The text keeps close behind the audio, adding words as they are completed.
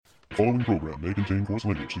following program may contain coarse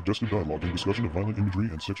language, suggestive dialogue, and discussion of violent imagery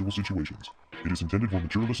and sexual situations. It is intended for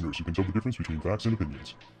mature listeners who can tell the difference between facts and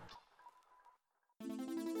opinions.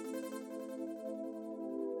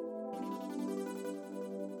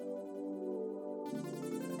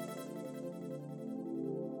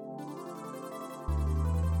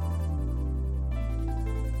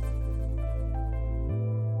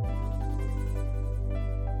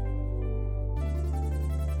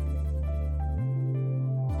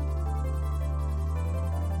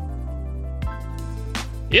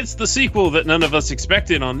 It's the sequel that none of us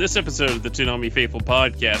expected on this episode of the Toonami Faithful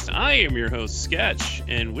podcast. I am your host, Sketch,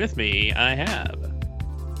 and with me I have...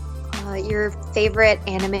 your favorite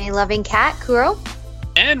anime-loving cat, Kuro.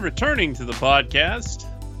 And returning to the podcast...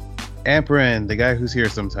 AmpRen, the guy who's here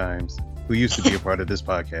sometimes, who used to be a part of this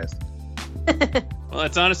podcast. Well,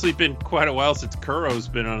 it's honestly been quite a while since Kuro's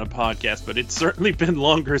been on a podcast, but it's certainly been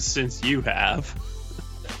longer since you have.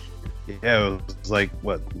 Yeah, it was like,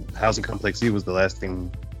 what, Housing Complex C was the last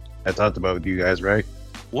thing I talked about with you guys, right?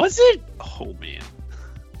 Was it? Oh, man.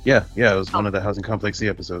 Yeah, it was one of the Housing Complex C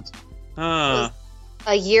episodes. A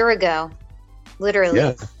year ago,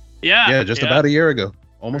 literally. Yeah, just about a year ago.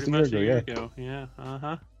 Almost a year ago, yeah.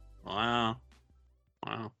 Uh-huh. Wow.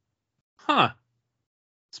 Huh.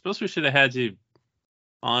 Suppose we should have had you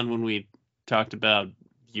on when we talked about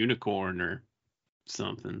Unicorn or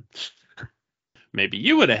something. Maybe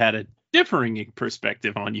you would have had a differing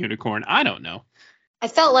perspective on Unicorn. I don't know. I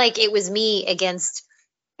felt like it was me against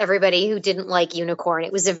everybody who didn't like Unicorn.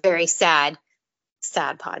 It was a very sad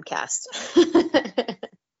podcast.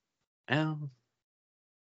 Well,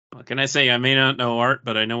 what can I say? I may not know art,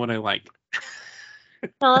 but I know what I like.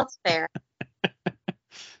 Well, that's fair.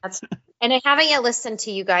 And I haven't yet listened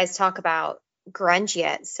to you guys talk about Grunge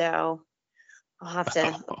yet, so I'll have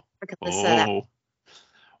to listen to that.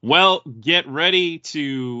 Well, get ready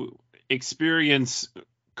to experience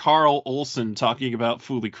Carl Olsen talking about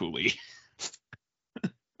Fooly Cooly.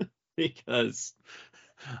 Because,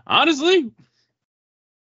 honestly,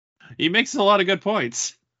 he makes a lot of good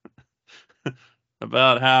points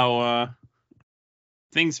about how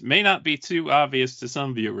things may not be too obvious to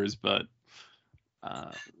some viewers, but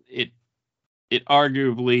it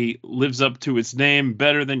arguably lives up to its name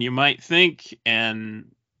better than you might think,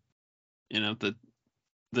 and, you know,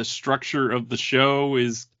 the structure of the show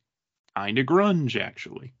is kind of grunge,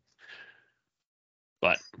 actually.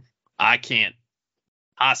 But I can't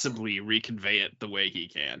possibly reconvey it the way he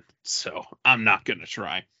can, so I'm not going to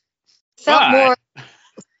try. Felt more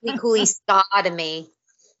equally ska to me.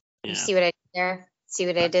 Yeah. You see what I did there? See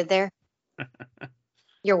what I did there?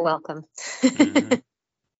 You're welcome.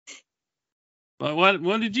 But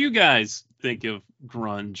what did you guys think of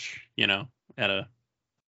grunge, you know, at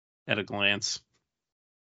a glance?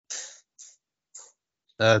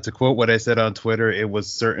 To quote what I said on Twitter, it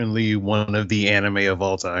was certainly one of the anime of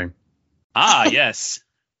all time. Ah, yes.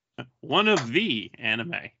 One of the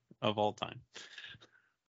anime of all time.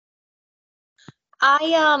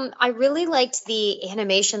 I really liked the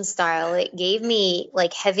animation style. It gave me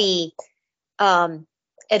like heavy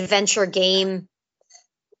adventure game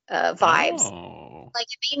vibes. Oh. Like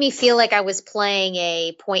it made me feel like I was playing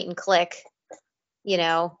a point and click, you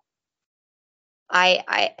know.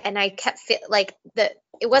 I kept like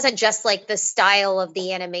it wasn't just like the style of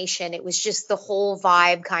the animation, it was just the whole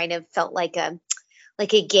vibe kind of felt like a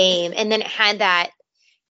game. And then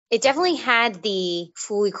it definitely had the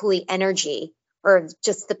Fooly Cooly energy, or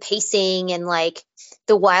just the pacing and like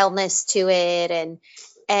the wildness to it.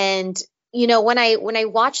 And you know, when I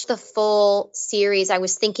watched the full series, I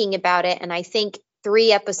was thinking about it, and I think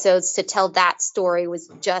 3 episodes to tell that story was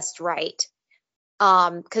just right.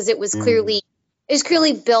 Because it was clearly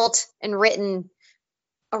built and written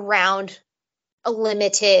around a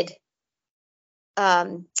limited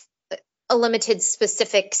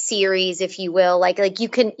specific series, if you will. Like you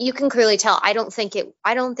can clearly tell. I don't think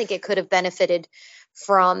it could have benefited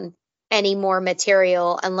from any more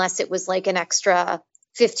material unless it was like an extra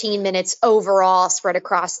 15 minutes overall spread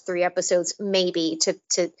across 3 episodes, maybe.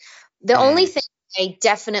 The only thing I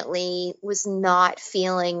definitely was not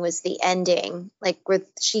feeling was the ending, like with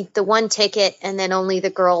the one ticket and then only the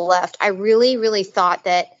girl left. I really, really thought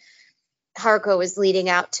that Haruko was leading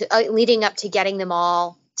up to getting them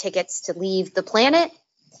all tickets to leave the planet,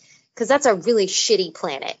 because that's a really shitty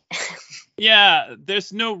planet. Yeah,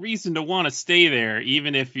 there's no reason to want to stay there,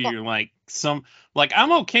 even if you're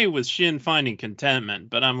I'm okay with Shin finding contentment,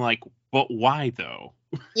 but I'm like, but why though?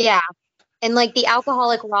 Yeah. And like the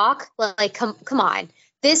alcoholic rock, like come on,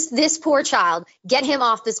 this poor child, get him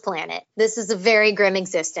off this planet. This is a very grim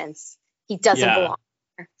existence. He doesn't belong.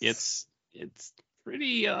 It's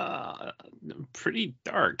pretty pretty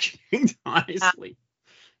dark, honestly.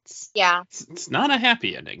 Yeah. It's not a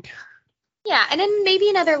happy ending. Yeah, and then maybe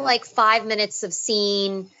another like 5 minutes of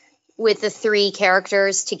scene with the three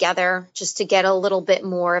characters together, just to get a little bit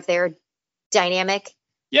more of their dynamic.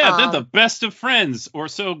 Yeah, they're the best of friends, or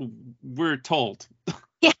so we're told.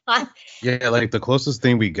 Yeah. Yeah, like the closest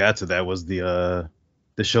thing we got to that was the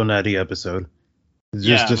Shonari episode.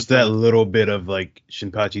 Just that little bit of like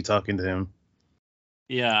Shinpachi talking to him.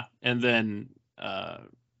 Yeah, and then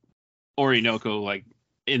Orinoco like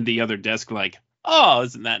in the other desk, like, oh,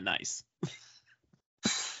 isn't that nice?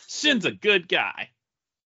 Shin's a good guy.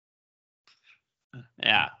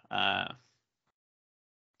 Yeah.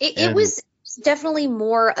 It was definitely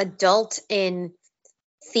more adult in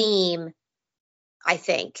theme, I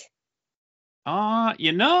think.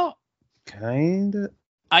 You know, Kinda.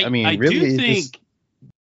 I mean, really really, do think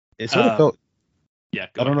it sort of felt. Yeah,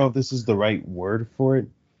 I don't know if this is the right word for it.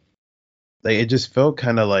 Like, it just felt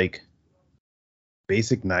kind of like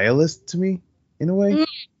basic nihilist to me in a way.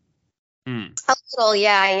 Mm. A little,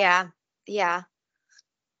 yeah.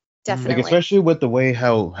 Definitely. Like, especially with the way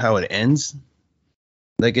how it ends.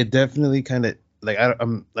 Like, it definitely kind of like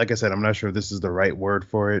I'm like I said, I'm not sure if this is the right word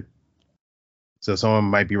for it. So someone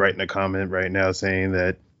might be writing a comment right now saying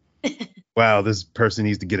that, wow, this person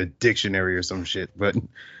needs to get a dictionary or some shit. But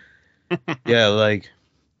yeah, like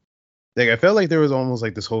I felt like there was almost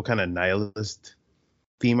like this whole kind of nihilist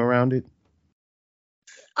theme around it.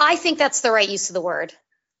 I think that's the right use of the word.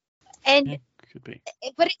 And Yeah, could be.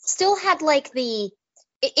 But it still had like the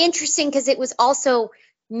interesting, because it was also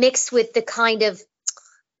mixed with the kind of,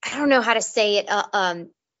 I don't know how to say it,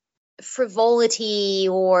 frivolity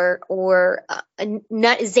or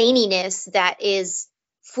zaniness that is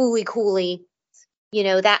Fooly Cooley. You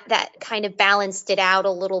know, that kind of balanced it out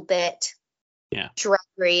a little bit. Yeah.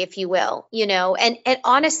 Drudgery, if you will, you know, and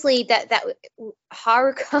honestly, that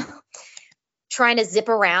Haruka trying to zip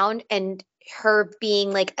around and her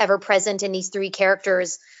being like ever present in these three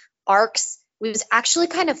characters' arcs was actually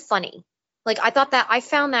kind of funny. Like, I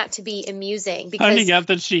found that to be amusing, because Finding out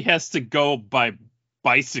that she has to go by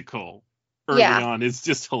bicycle early on is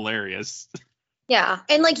just hilarious. Yeah,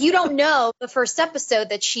 and like, you don't know the first episode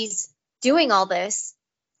that she's doing all this,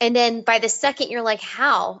 and then by the second you're like,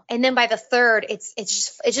 how? And then by the third, it's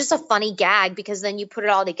just a funny gag, because then you put it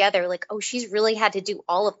all together, like, oh, she's really had to do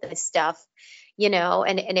all of this stuff, you know,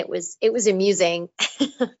 and it was amusing.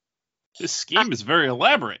 This scheme is very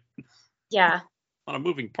elaborate. Yeah. A lot of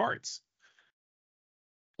moving parts.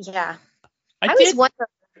 Yeah. I was wondering.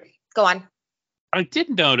 Go on. I did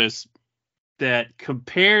notice that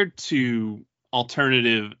compared to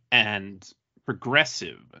alternative and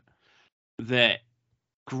progressive, that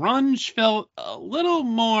grunge felt a little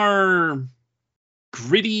more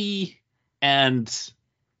gritty, and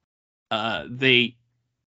they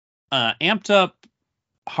amped up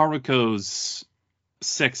Haruko's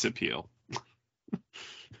sex appeal.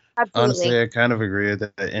 Absolutely. Honestly, I kind of agree with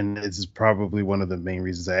that, and this is probably one of the main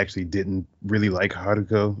reasons I actually didn't really like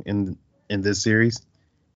Haruko in this series.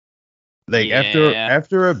 Like,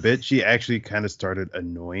 after a bit, she actually kind of started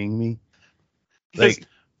annoying me. Like,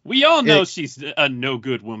 we all know she's a no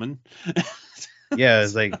good woman. Yeah,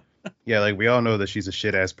 it's like, yeah, like we all know that she's a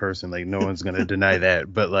shit ass person. Like, no one's gonna deny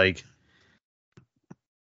that. But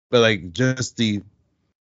just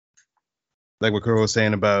what Kuro was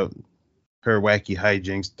saying about her wacky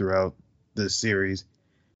hijinks throughout the series,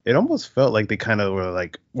 it almost felt like they kind of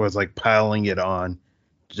was piling it on.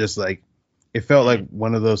 Just like, it felt like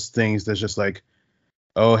one of those things that's just like,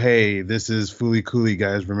 oh, hey, this is Fooly Cooley,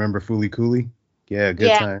 guys. Remember Fooly Cooley? Yeah,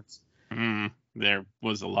 good times. There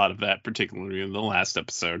was a lot of that, particularly in the last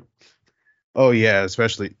episode. Oh yeah,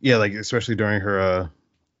 especially during her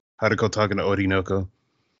Haruko talking to Orinoco.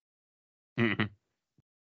 Mm-hmm.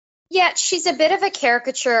 Yeah, she's a bit of a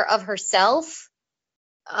caricature of herself,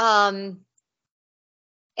 and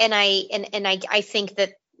I think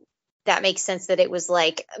that makes sense, that it was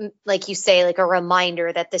like you say, like a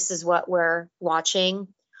reminder that this is what we're watching.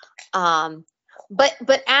 But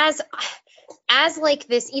as like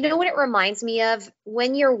this, you know what it reminds me of?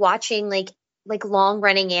 When you're watching like long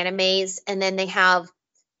running animes, and then they have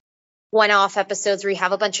one-off episodes where you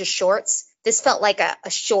have a bunch of shorts. This felt like a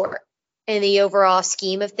short in the overall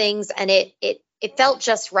scheme of things, and it felt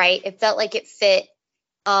just right. It felt like it fit.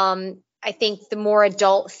 I think the more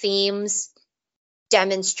adult themes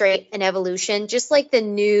demonstrate an evolution, just like the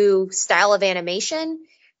new style of animation.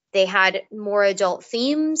 They had more adult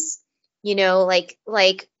themes, you know, like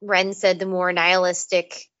Ren said, the more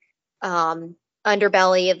nihilistic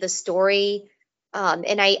underbelly of the story.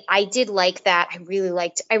 And I did like that. I really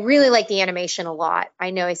liked the animation a lot.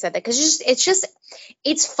 I know I said that because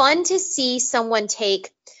it's fun to see someone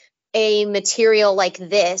take a material like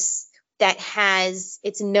this that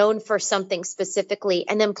it's known for something specifically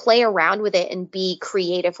and then play around with it and be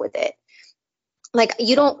creative with it. Like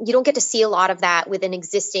you don't get to see a lot of that with an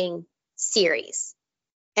existing series.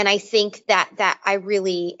 And I think that I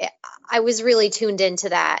was really tuned into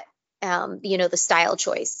that, the style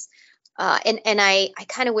choice. And I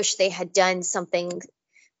kind of wish they had done something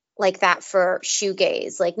like that for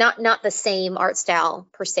Shoegaze, like not the same art style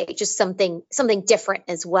per se, just something different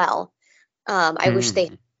as well. I wish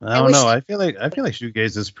they. I don't know. I feel like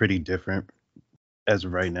Shoegaze is pretty different as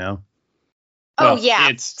of right now. Oh well, yeah,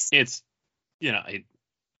 it's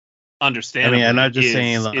understandably. I'm not just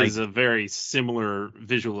saying like is a very similar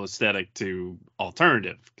visual aesthetic to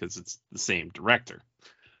Alternative because it's the same director.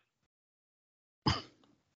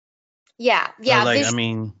 Yeah. Like,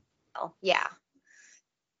 yeah.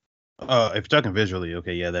 If you're talking visually,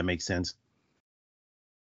 okay, yeah, that makes sense.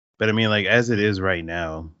 But I mean, like, as it is right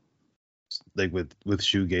now, like with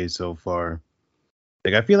Shoegaze so far,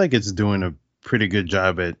 like I feel like it's doing a pretty good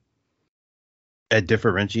job at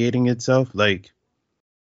differentiating itself. Like,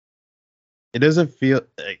 it doesn't feel,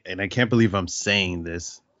 and I can't believe I'm saying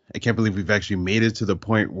this. I can't believe we've actually made it to the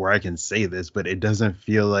point where I can say this, but it doesn't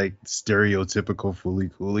feel like stereotypical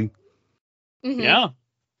Fooly Cooly. Mm-hmm. Yeah.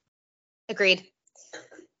 Agreed.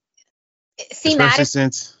 Especially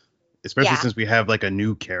since we have like a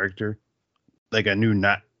new character, like a new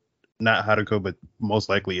not Haruko, but most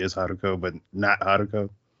likely is Haruko, but not Haruko.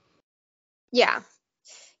 Yeah.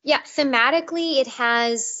 Thematically, it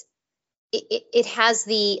has a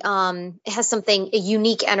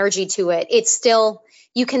unique energy to it. It's still,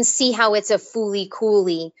 you can see how it's a Fooly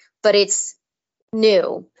Cooly, but it's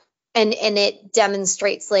new, and it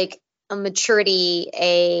demonstrates like a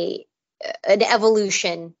maturity, an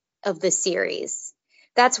evolution of the series.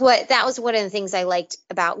 That was one of the things I liked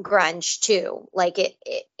about Grunge too. Like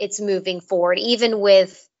it's moving forward, even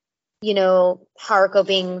with Haruko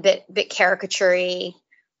being a bit caricature-y.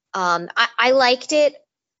 I liked it.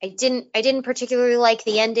 I didn't particularly like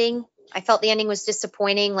the ending. I felt the ending was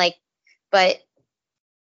disappointing. But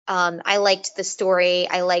I liked the story.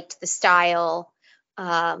 I liked the style.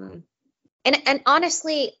 And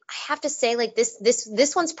honestly, I have to say, like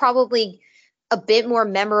this one's probably a bit more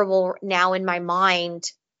memorable now in my mind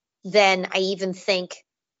than I even think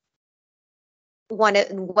one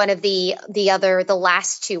of the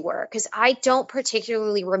last two were, because I don't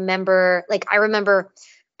particularly remember. Like I remember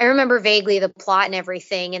vaguely the plot and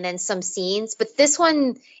everything, and then some scenes. But this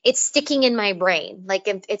one, it's sticking in my brain. Like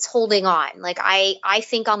it's holding on. Like I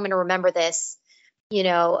think I'm going to remember this,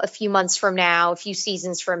 a few months from now, a few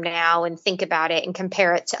seasons from now, and think about it and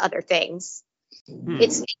compare it to other things.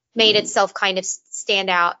 It's made itself kind of stand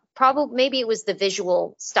out. Probably, maybe it was the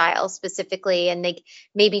visual style specifically, and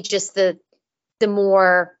maybe just the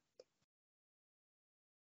more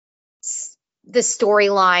the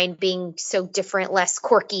storyline being so different, less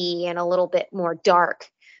quirky, and a little bit more dark.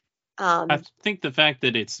 I think the fact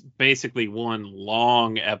that it's basically one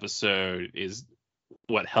long episode is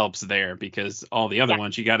what helps there, because all the other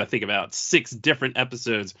ones you got to think about 6 different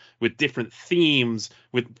episodes with different themes,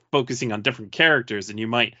 with focusing on different characters, and you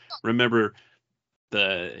might remember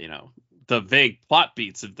the vague plot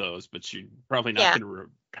beats of those, but you're probably not going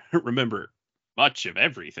to remember much of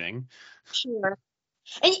everything. Sure.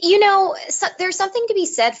 And there's something to be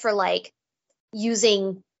said for like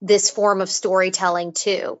using this form of storytelling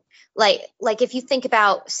too. Like if you think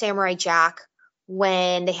about Samurai Jack,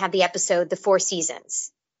 when they had the episode The Four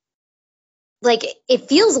Seasons, like it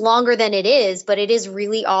feels longer than it is, but it is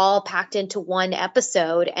really all packed into one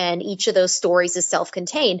episode, and each of those stories is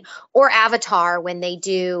self-contained. Or Avatar, when they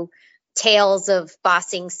do Tales of Ba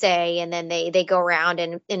Sing Se, and then they go around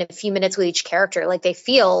and in a few minutes with each character, like they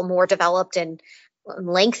feel more developed and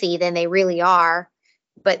lengthy than they really are,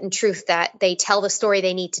 but in truth that they tell the story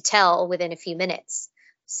they need to tell within a few minutes.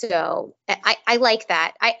 So I like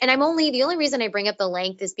that. The only reason I bring up the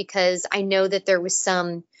length is because I know that there was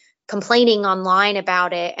some complaining online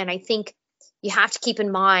about it, and I think you have to keep in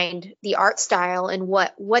mind the art style and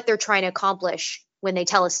what they're trying to accomplish when they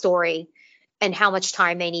tell a story, and how much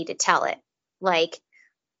time they need to tell it. Like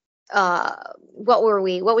what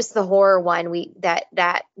was the horror one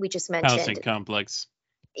that we just mentioned? Housing Complex.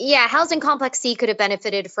 Yeah, Housing Complex C could have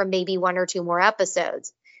benefited from maybe 1 or 2 more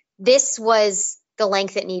episodes. This was the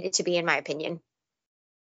length it needed to be, in my opinion.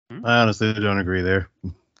 I honestly don't agree there.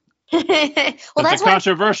 Well, that's a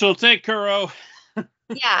controversial take, Kuro.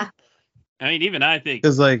 Yeah. I mean, even I think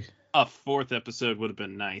it's like a 4th episode would have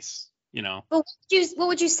been nice. you know. But what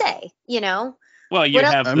would you say? You know. Well, you What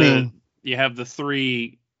else- have you have the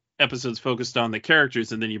 3 episodes focused on the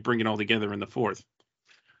characters, and then you bring it all together in the 4th.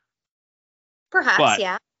 Perhaps, But-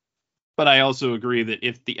 yeah. But I also agree that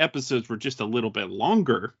if the episodes were just a little bit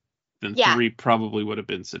longer, then Yeah. 3 probably would have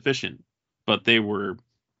been sufficient. But they were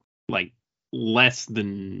like less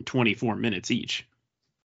than 24 minutes each.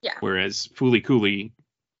 Yeah. Whereas Fooly Cooly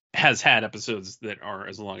has had episodes that are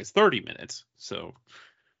as long as 30 minutes. So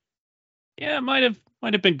yeah, it might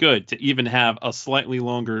have been good to even have a slightly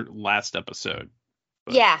longer last episode.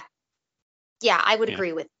 But Yeah. Yeah, I would Yeah.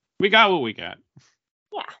 agree with. we got what we got.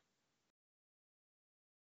 Yeah.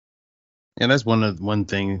 And that's one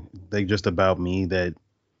thing like just about me that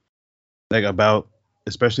like about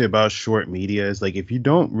especially about short media is like if you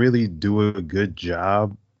don't really do a good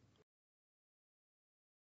job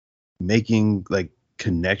making like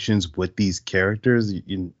connections with these characters,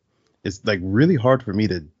 it's like really hard for me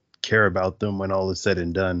to care about them when all is said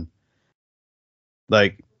and done.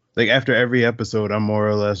 Like after every episode, I'm more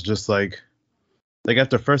or less just like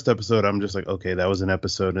after the first episode, I'm just like, okay, that was an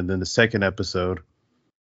episode, and then the second episode,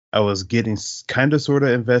 I was getting kind of sort of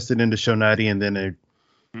invested into Shonati, and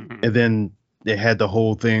then they had the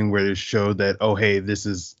whole thing where it showed that, oh, hey, this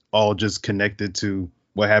is all just connected to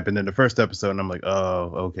what happened in the first episode. And I'm like,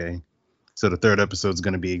 oh, okay. So the third episode is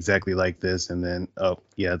going to be exactly like this. And then, oh,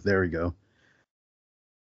 yeah, there we go.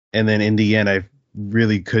 And then in the end, I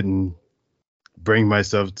really couldn't bring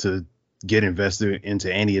myself to get invested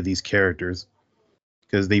into any of these characters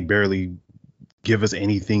because they barely give us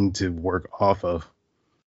anything to work off of.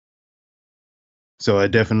 So I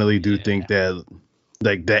definitely do think that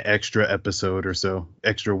like that extra episode or so,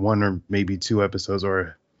 extra 1 or maybe 2 episodes,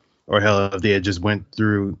 or hell, if they had just went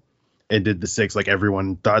through and did the 6 like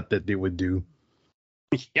everyone thought that they would do.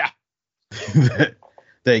 Yeah. that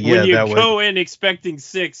yeah, when you that go would, in expecting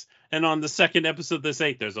 6, and on the second episode they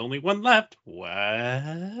say there's only 1 left. What?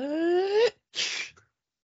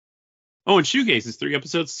 Oh, and Shoegaze is 3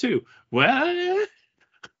 episodes too. What?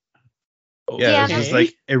 yeah, it's Yeah. just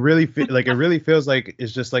like it really feels like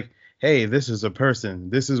it's just like, hey, this is a person.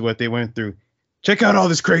 This is what they went through. Check out all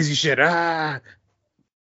this crazy shit. And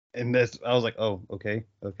I was like, oh, okay.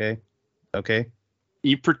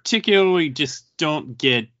 You particularly just don't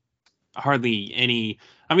get hardly any.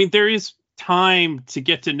 I mean, there is time to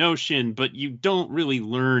get to know Shin, but you don't really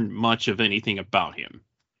learn much of anything about him.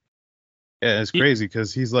 Yeah, it's crazy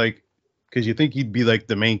because you think he'd be like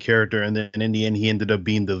the main character, and then in the end, he ended up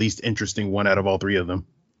being the least interesting one out of all 3 of them.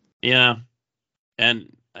 Yeah.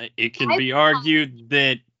 And it can be argued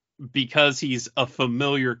that because he's a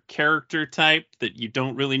familiar character type that you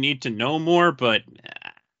don't really need to know more, but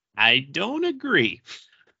I don't agree.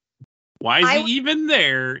 Why is he even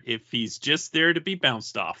there if he's just there to be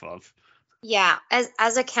bounced off of? Yeah,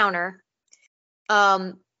 as a counter,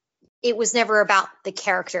 it was never about the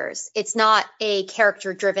characters. It's not a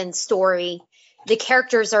character-driven story. The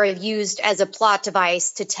characters are used as a plot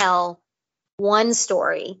device to tell one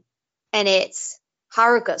story, and it's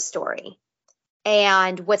Haruka's story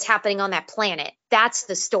and what's happening on that planet. That's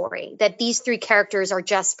the story. That these 3 characters are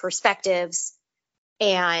just perspectives,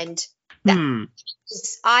 and that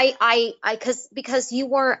because you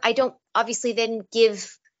weren't. I don't. Obviously, they didn't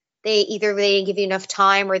give you enough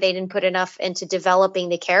time, or they didn't put enough into developing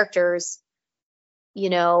the characters,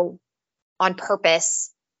 on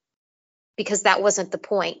purpose, because that wasn't the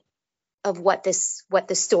point of what the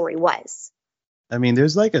story was. I mean,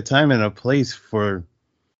 there's like a time and a place for,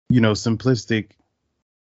 simplistic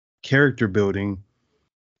character building,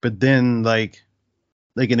 but then and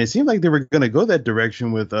it seemed like they were gonna go that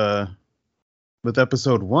direction with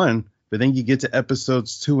episode 1, but then you get to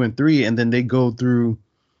episodes 2 and 3, and then they go through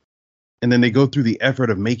the effort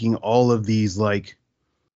of making all of these like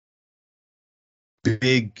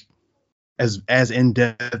big, as in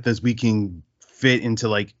depth as we can fit into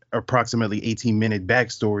like approximately 18-minute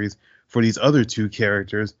backstories for these other 2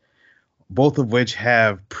 characters, both of which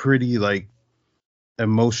have pretty like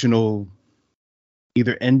emotional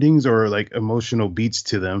either endings or like emotional beats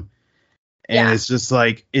to them. And It's just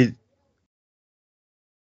like it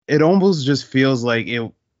almost just feels like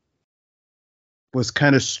it was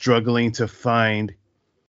kind of struggling to find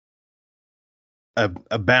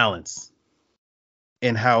a balance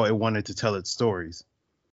in how it wanted to tell its stories.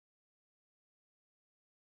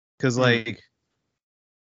 Because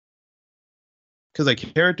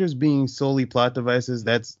characters being solely plot devices,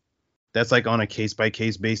 that's like on a case by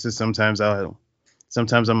case basis. Sometimes I'm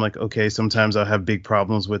like, okay, sometimes I'll have big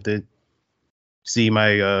problems with it. See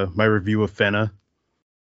my my review of Fena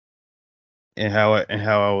and how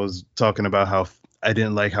I was talking about how I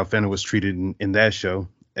didn't like how Fena was treated in that show.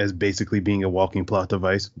 as basically being a walking plot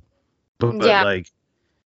device. But Yeah.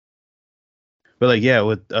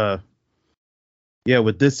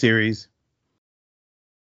 with this series,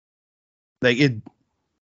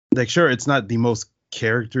 sure, it's not the most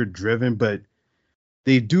character driven, but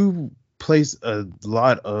they do place a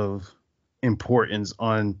lot of importance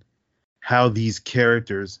on how these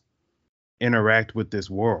characters interact with this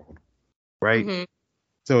world, right? Mhm.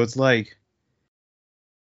 So it's like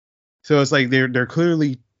they're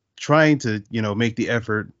clearly trying to, make the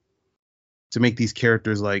effort to make these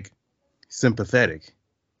characters like sympathetic,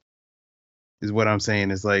 is what I'm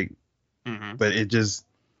saying. It's like, Mm-hmm.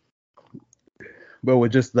 but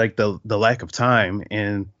with just like the lack of time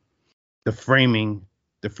and the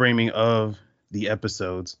framing of the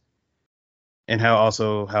episodes, and how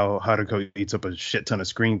Haruko eats up a shit ton of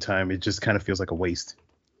screen time, it just kind of feels like a waste.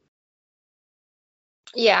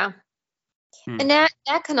 Yeah. Hmm. And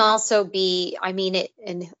that can also be, I mean, it,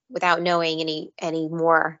 and without knowing any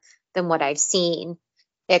more than what I've seen,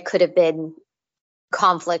 it could have been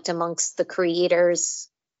conflict amongst the creators.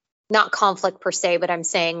 Not conflict per se, but I'm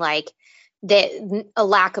saying like that a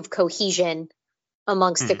lack of cohesion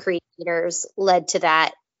amongst the creators led to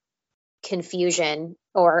that confusion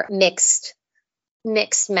or mixed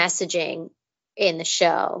messaging in the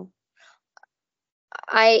show.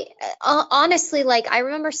 I honestly, like, I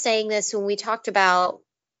remember saying this when we talked about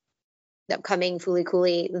the upcoming Fooly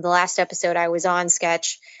Cooly, the last episode I was on,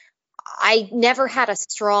 Sketch. I never had a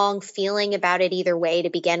strong feeling about it either way to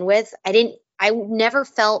begin with. I never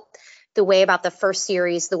felt the way about the first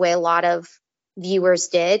series the way a lot of viewers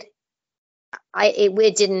did. It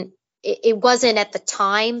wasn't at the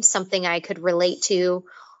time something I could relate to.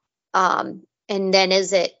 And then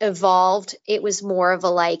as it evolved, it was more of a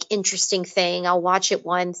like interesting thing. I'll watch it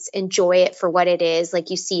once, enjoy it for what it is. Like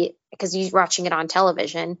you see it because you're watching it on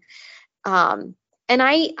television. And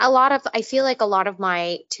I feel like a lot of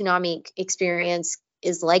my Toonami experience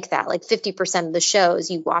is like that. Like 50% of the shows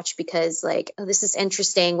you watch because like, oh, this is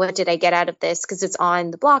interesting. What did I get out of this? Because it's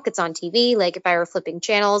on the block, it's on TV. Like if I were flipping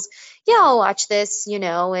channels, yeah, I'll watch this,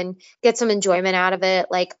 and get some enjoyment out of it.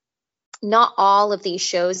 Like not all of these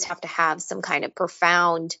shows have to have some kind of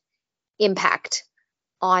profound impact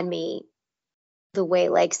on me the way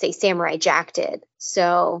like say Samurai Jack did.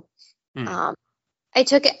 So I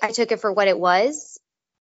took it for what it was.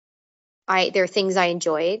 There are things I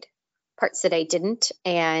enjoyed, parts that I didn't,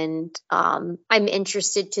 and I'm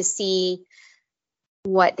interested to see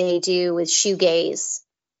what they do with Shoegaze.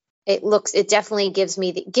 It definitely gives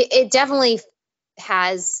me it definitely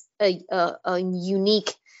has a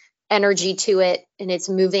unique energy to it, and it's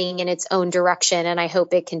moving in its own direction, and I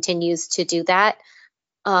hope it continues to do that.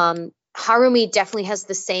 Harumi definitely has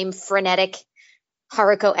the same frenetic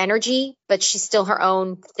Haruko energy, but she's still her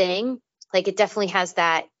own thing. Like it definitely has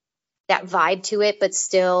that vibe to it, but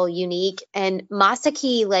still unique. And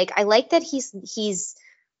Masaki, like I like that he's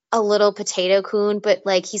a little potato coon, but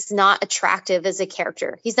like he's not attractive as a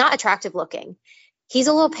character. He's not attractive looking. He's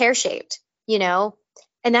a little pear-shaped, and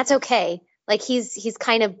that's okay. Like he's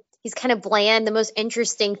kind of bland. The most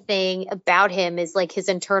interesting thing about him is like his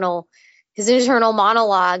internal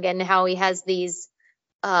monologue and how he has these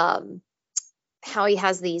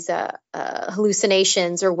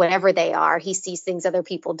hallucinations or whatever they are. He sees things other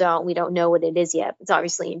people don't. We don't know what it is yet. It's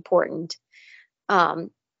obviously important. And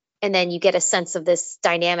then you get a sense of this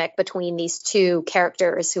dynamic between these two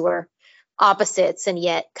characters who are opposites and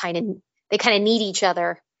yet they kind of need each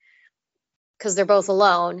other because they're both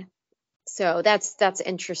alone. So that's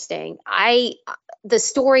interesting. The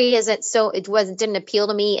story didn't appeal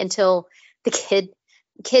to me until the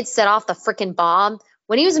kid set off the freaking bomb.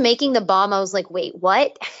 When he was making the bomb, I was like, wait,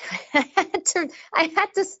 what? I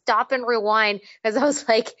had to stop and rewind because I was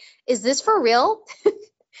like, is this for real?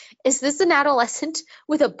 Is this an adolescent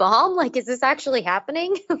with a bomb? Like, is this actually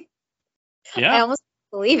happening? Yeah. I almost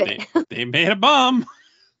believe it. They made a bomb.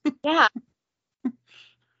 Yeah.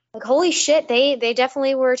 Like, holy shit, they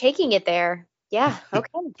definitely were taking it there. Yeah,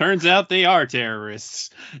 okay. Turns out they are terrorists.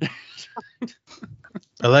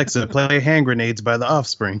 Alexa, play Hand Grenades by The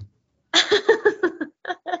Offspring.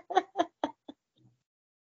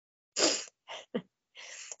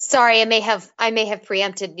 Sorry, I may have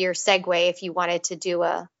preempted your segue if you wanted to do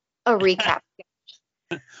a recap.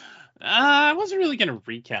 I wasn't really going to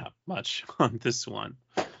recap much on this one.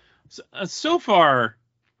 So far,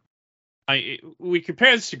 we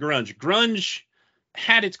compare this to Grunge. Grunge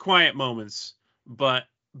had its quiet moments, but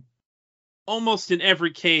almost in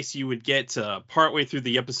every case, you would get to partway through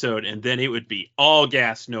the episode, and then it would be all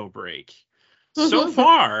gas, no break. So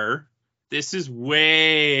far, this is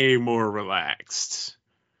way more relaxed.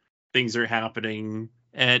 Things are happening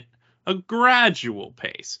at a gradual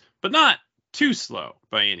pace, but not too slow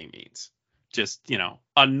by any means. Just,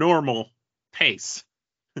 a normal pace.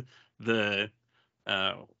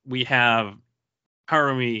 We have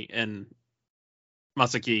Harumi and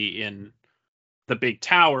Masaki in the big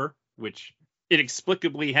tower, which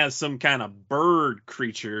inexplicably has some kind of bird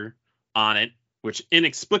creature on it, which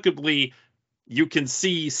inexplicably you can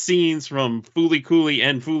see scenes from Fooly Cooly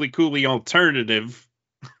and Fooly Cooly Alternative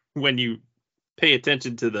when you pay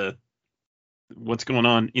attention to what's going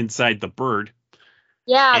on inside the bird.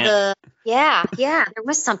 Yeah, there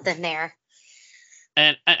was something there.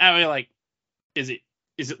 And I mean, like, is it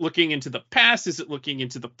looking into the past? Is it looking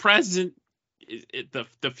into the present? Is it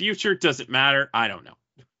the future? Does it matter? I don't know.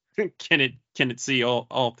 Can it see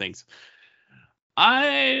all things?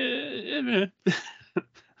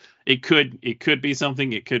 It could be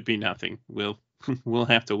something. It could be nothing. We'll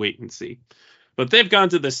have to wait and see. But they've gone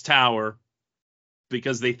to this tower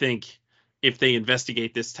because they think if they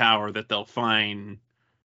investigate this tower that they'll find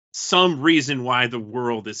some reason why the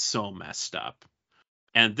world is so messed up.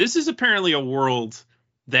 And this is apparently a world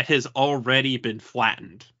that has already been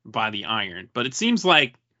flattened by the iron. But it seems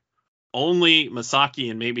like only Masaki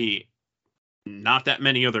and maybe not that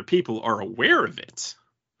many other people are aware of it.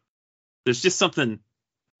 There's just something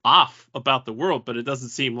off about the world, but it doesn't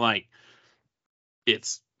seem like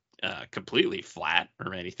it's completely flat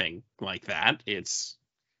or anything like that. It's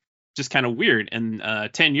just kind of weird. And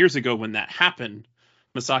 10 years ago when that happened,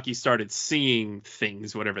 Masaki started seeing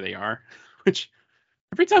things, whatever they are, which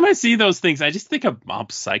every time I see those things, I just think of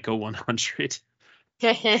Mob Psycho 100.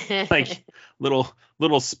 Like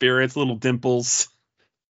little spirits, little dimples,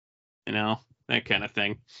 that kind of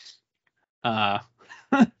thing. But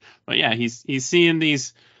yeah, he's seeing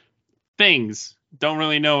these things, don't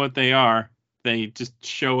really know what they are. They just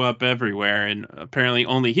show up everywhere, and apparently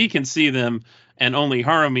only he can see them, and only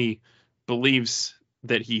Harumi believes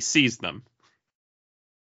that he sees them.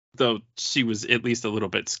 Though she was at least a little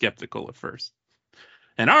bit skeptical at first.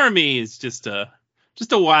 And Harumi is just a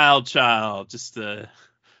wild child, just an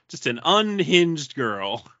unhinged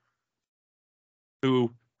girl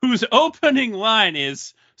whose opening line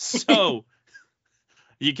is, "So,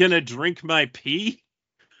 you gonna drink my pee?"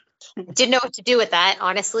 Didn't know what to do with that,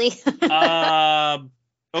 honestly.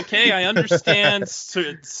 Okay, I understand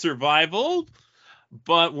survival,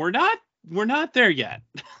 but we're not there yet.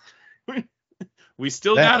 We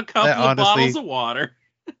still got a couple of bottles of water.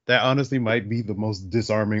 That honestly might be the most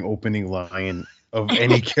disarming opening line of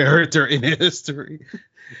any character in history.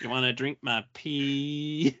 You want to drink my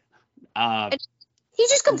pee? He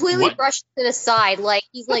just completely brushed it aside. Like,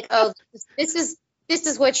 he's like, "Oh, this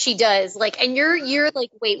is what she does." Like, and you're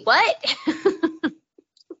like, "Wait, what?"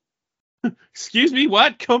 Excuse me,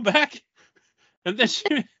 what? Come back. And then she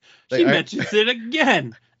mentions it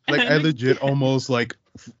again. Like, I legit almost I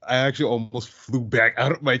actually almost flew back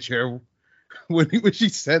out of my chair when she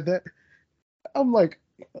said that. I was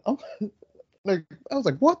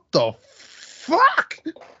like, what the fuck?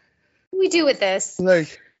 What do we do with this?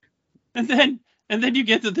 Like, and then you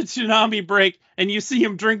get to the tsunami break and you see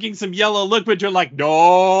him drinking some yellow liquid. You're like,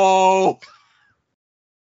 no.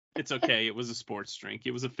 It's okay. It was a sports drink.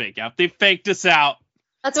 It was a fake out. They faked us out.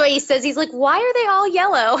 That's why he says, he's like, "Why are they all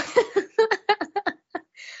yellow?"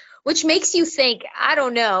 Which makes you think, I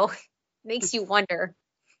don't know. Makes you wonder.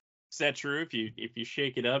 Is that true? If you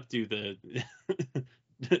shake it up,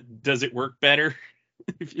 does it work better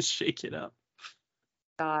if you shake it up?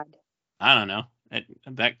 God. I don't know.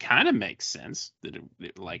 That kind of makes sense that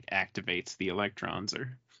it like activates the electrons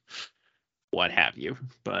or what have you.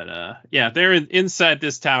 But yeah, they're inside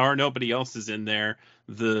this tower. Nobody else is in there.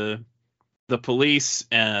 The police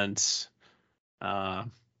and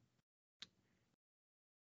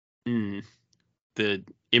the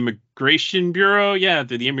Immigration Bureau. Yeah,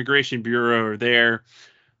 the Immigration Bureau are there,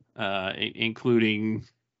 including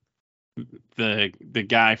the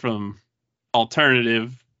guy from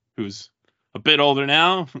Alternative, who's a bit older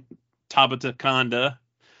now, Tabata Kanda.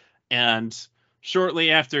 And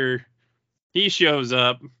shortly after he shows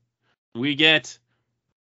up, we get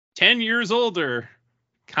 10 years older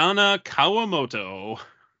Kana Kawamoto.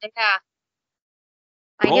 Yeah.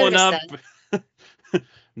 I rolling up, that.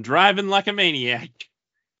 driving like a maniac.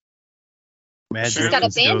 She's got a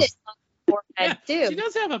bandage on her forehead, too. She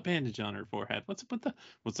does have a bandage on her forehead. What's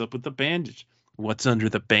up with the bandage? What's under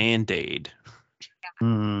the Band-Aid?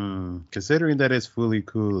 Considering that it's Fooly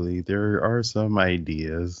Cooly, there are some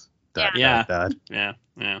ideas. Yeah. I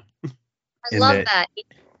love that.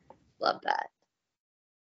 Love that.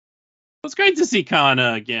 It's great to see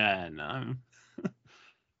Kana again.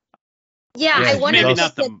 Yeah, I wonder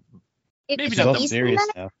maybe it's not an the Easter serious egg.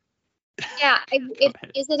 now. Yeah,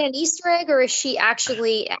 ahead. is it an Easter egg or is she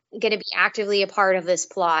actually going to be actively a part of this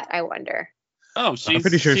plot? I wonder. Oh, I'm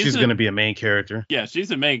pretty sure she's a, going to be a main character. Yeah,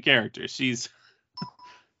 she's a main character. She's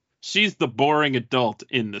the boring adult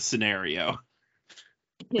in the scenario.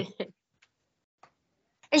 And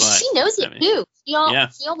But, she knows it I mean, too. yeah.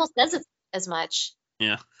 She almost does it as much.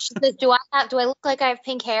 Yeah. She says, Do I look like I have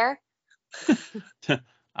pink hair?"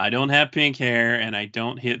 I don't have pink hair and I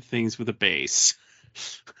don't hit things with a base.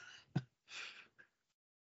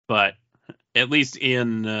 But at least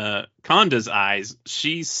in Konda's eyes,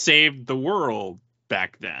 she saved the world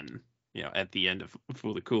back then. At the end of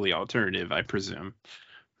Fooly Cooly Alternative, I presume.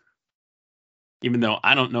 Even though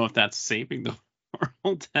I don't know if that's saving the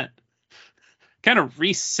world. That kind of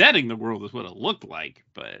resetting the world is what it looked like,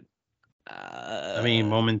 but I mean,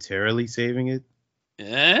 momentarily saving it.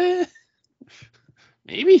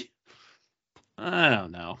 Maybe. I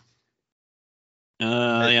don't know.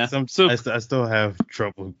 Yeah. I still have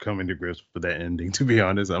trouble coming to grips with that ending. To be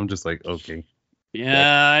honest, I'm just like, okay.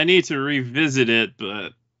 Yeah, I need to revisit it,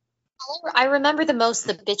 but I remember the most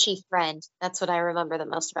the bitchy friend. That's what I remember the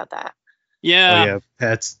most about that. yeah. Oh yeah,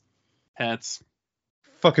 Pets.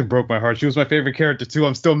 Fucking broke my heart. She was my favorite character too.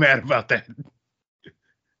 I'm still mad about that.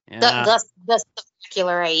 Yeah. The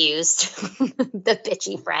vernacular I used. The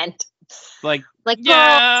bitchy friend. Like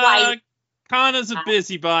yeah, Kana's a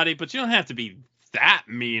busybody, but you don't have to be that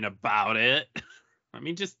mean about it. I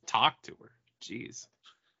mean, just talk to her. Jeez.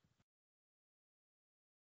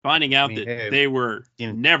 Finding out that they were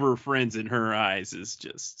never friends in her eyes is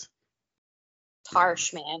just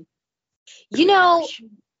harsh, man.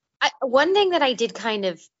 One thing that I did kind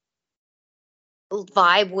of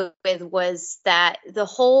vibe with was that the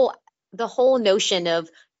whole notion of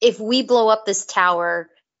if we blow up this tower,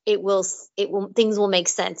 it will things will make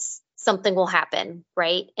sense. Something will happen,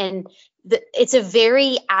 right? And it's a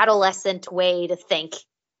very adolescent way to think.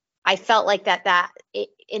 I felt like that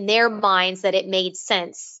in their minds that it made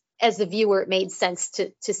sense as the viewer. It made sense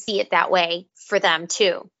to see it that way for them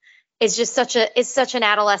too. It's just such an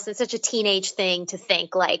adolescent, such a teenage thing to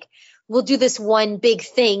think like we'll do this one big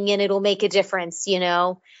thing and it'll make a difference, We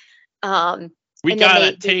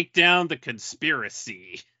gotta take down the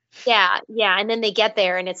conspiracy. Yeah, and then they get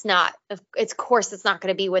there and it's not. Of course, it's not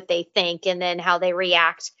going to be what they think, and then how they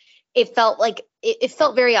react. It felt like it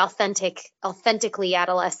felt very authentically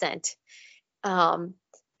adolescent. And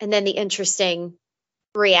then the interesting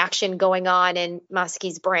reaction going on in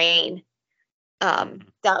Masaki's brain.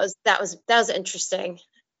 That was interesting.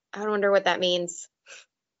 I wonder what that means.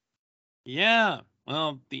 Yeah,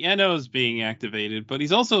 well, the NO is being activated, but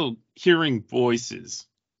he's also hearing voices.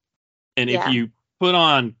 And if you put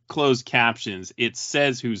on closed captions, it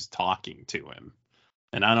says who's talking to him.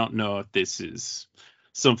 And I don't know if this is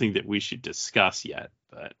something that we should discuss yet,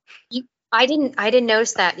 but I didn't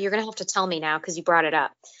notice that. You're gonna have to tell me now because you brought it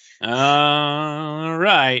up. All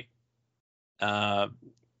right.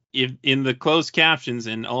 If in the closed captions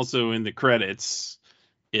and also in the credits,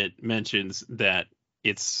 it mentions that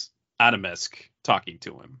it's Adamesk talking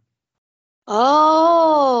to him.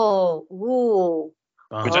 Oh, ooh.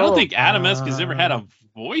 Which I don't think Adamesk has ever had a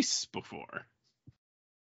voice before.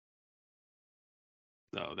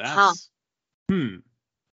 So that's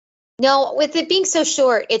No, with it being so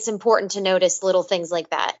short, it's important to notice little things like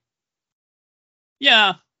that.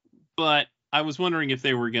 Yeah, but I was wondering if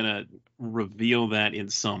they were gonna reveal that in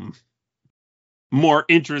some more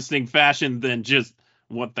interesting fashion than just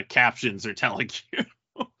what the captions are telling you.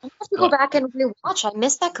 I have to go back and rewatch. I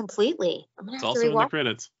missed that completely. I'm gonna have to rewatch. It's also in the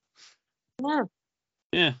credits. Yeah.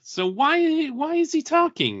 Yeah. So why is he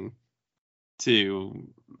talking to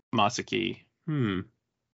Masaki?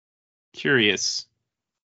 Curious.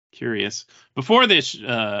 Before this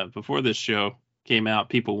show came out,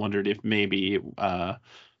 people wondered if maybe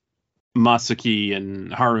Masaki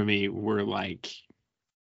and Harumi were like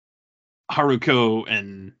Haruko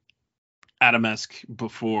and Adamesk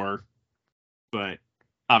before, but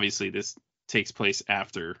obviously this takes place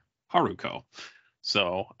after Haruko.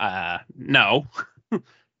 So no.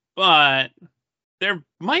 But there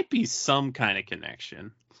might be some kind of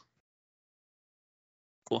connection.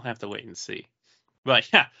 We'll have to wait and see. But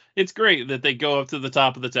yeah, it's great that they go up to the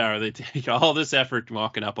top of the tower. They take all this effort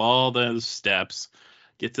walking up all those steps,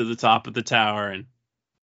 get to the top of the tower, and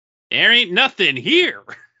there ain't nothing here.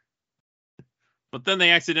 But then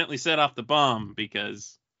they accidentally set off the bomb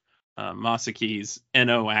because Masaki's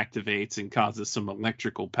NO activates and causes some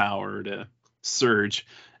electrical power to surge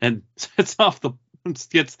and gets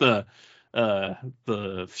the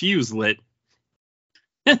fuse lit.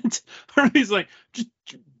 And Harvey's like,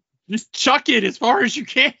 just chuck it as far as you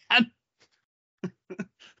can.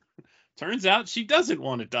 turns out she doesn't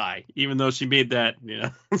want to die, even though she made that,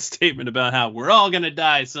 statement about how we're all gonna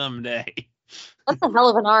die someday. That's a hell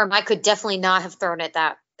of an arm. I could definitely not have thrown it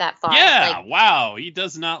that far. Yeah, Like, wow. He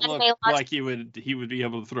does not look anime like he would be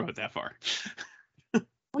able to throw it that far. I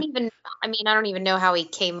don't even know how he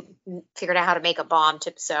figured out how to make a bomb.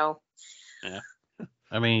 So Yeah.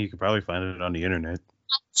 I mean, you could probably find it on the internet.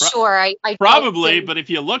 Sure, I probably, but if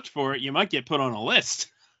you looked for it, you might get put on a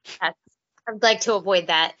list. I'd like to avoid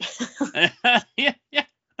that. Yeah.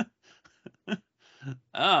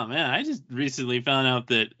 Oh man, I just recently found out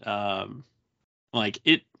that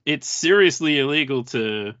it's seriously illegal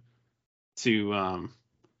to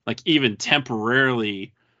even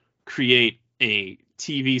temporarily create a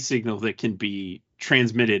TV signal that can be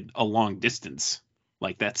transmitted a long distance.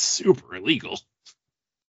 Like, that's super illegal.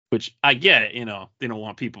 Which I get it, they don't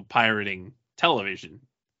want people pirating television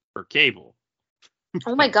or cable.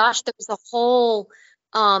 Oh my gosh, there was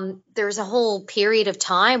a whole period of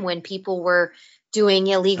time when people were doing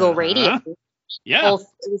illegal radio. Yeah. It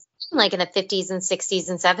was like in the 50s and 60s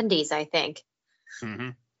and 70s, I think. Mm-hmm.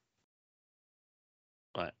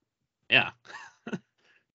 But yeah.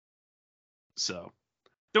 So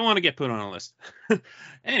don't want to get put on a list.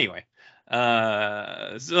 Anyway,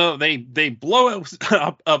 so they blow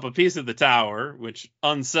up a piece of the tower, which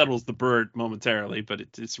unsettles the bird momentarily, but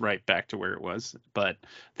it's right back to where it was. But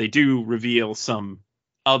they do reveal some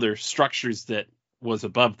other structures that was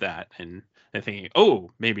above that, and they're thinking,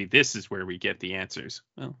 oh, maybe this is where we get the answers.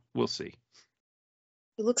 Well, we'll see.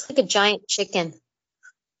 It looks like a giant chicken.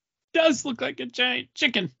 Does look like a giant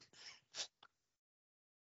chicken.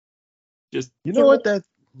 Just you know what that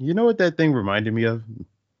thing reminded me of?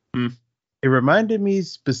 It reminded me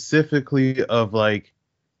specifically of y'all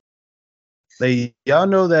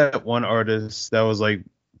know that one artist that was like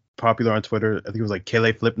popular on Twitter. I think it was like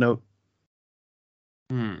Kele Flipnote.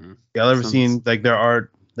 Y'all ever seen like their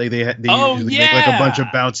art? They usually make like a bunch of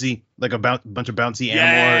bouncy animal art.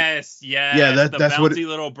 Yes, yeah, that's bouncy what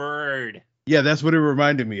little bird. Yeah, that's what it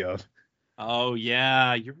reminded me of. Oh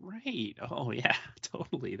yeah, you're right. Oh yeah,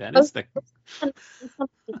 totally. That is the.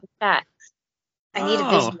 That I need a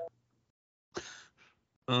visual.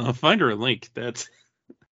 Find her a link. That's.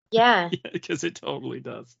 Yeah, because it totally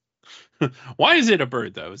does. Why is it a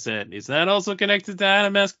bird though? Is that also connected to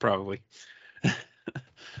Animesk? Probably.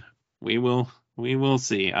 We will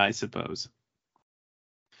see, I suppose.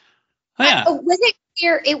 Yeah. Was it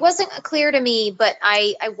clear? It wasn't clear to me, but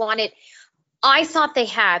I thought they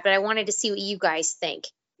had, but I wanted to see what you guys think.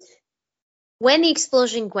 When the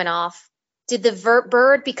explosion went off, did the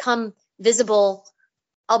bird become visible,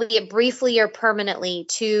 albeit briefly or permanently,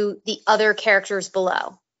 to the other characters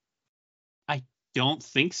below? I don't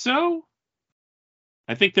think so.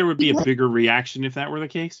 I think there would be a bigger reaction if that were the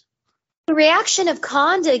case. The reaction of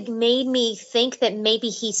Konda made me think that maybe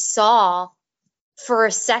he saw for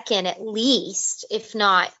a second at least, if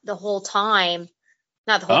not the whole time.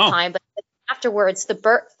 Not the whole time, but afterwards, the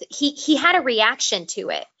bird, he had a reaction to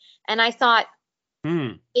it. And I thought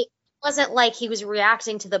it wasn't like he was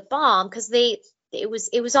reacting to the bomb, because it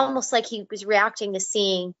was almost like he was reacting to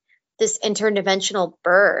seeing this interdimensional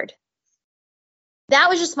bird. That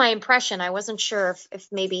was just my impression. I wasn't sure if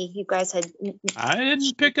maybe you guys had. I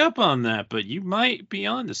didn't pick up on that, but you might be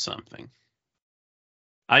onto something.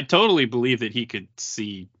 I totally believe that he could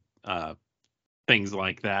see things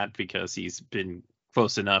like that because he's been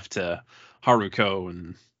close enough to Haruko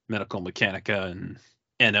and Medical Mechanica and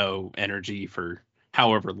NO Energy for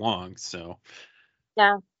however long. So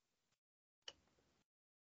yeah,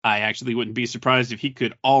 I actually wouldn't be surprised if he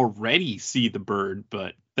could already see the bird,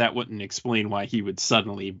 but that wouldn't explain why he would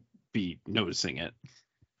suddenly be noticing it.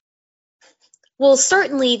 Well,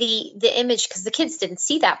 certainly the image, because the kids didn't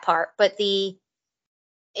see that part, but the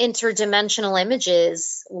interdimensional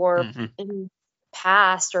images or in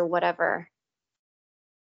past or whatever.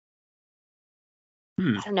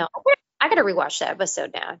 I don't know. I gotta rewatch that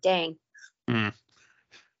episode now. Dang.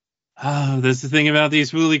 Oh, that's the thing about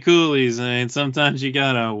these Wooly Coolies. I mean, sometimes you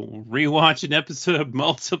gotta rewatch an episode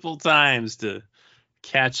multiple times to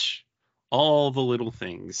catch all the little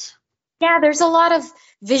things. Yeah, there's a lot of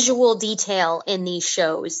visual detail in these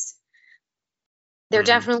shows. They're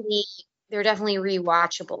definitely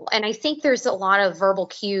rewatchable, and I think there's a lot of verbal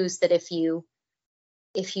cues that if you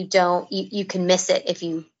don't, you can miss it if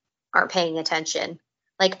you aren't paying attention.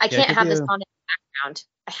 Like, I can't have this on in the background.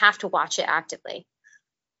 I have to watch it actively.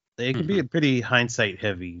 It could be a pretty hindsight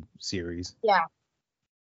heavy series. Yeah.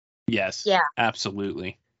 Yes. Yeah.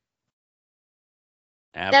 Absolutely.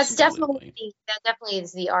 That definitely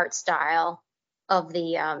is the art style of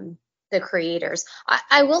the the creators.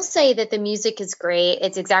 I will say that the music is great.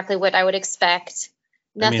 It's exactly what I would expect.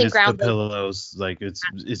 Nothing it's the groundbreaking. pillows. Like it's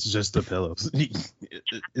just the pillows.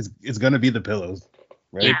 it's gonna be the pillows,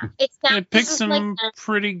 right? Yeah, it's not. It picked this is some like,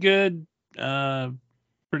 pretty good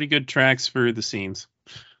tracks for the scenes.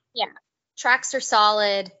 yeah, tracks are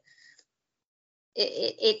solid.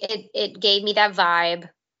 It gave me that vibe.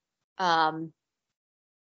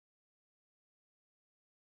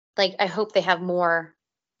 Like I hope they have more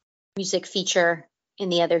music feature in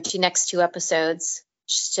the next two episodes,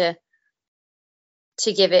 just to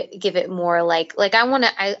give it more like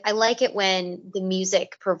I like it when the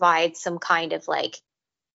music provides some kind of like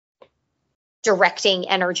directing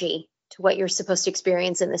energy to what you're supposed to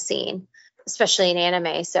experience in the scene, especially in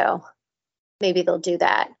anime. So maybe they'll do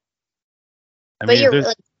that. But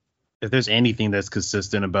if there's anything that's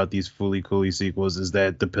consistent about these Fully Cooley sequels, is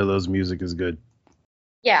that the Pillows music is good.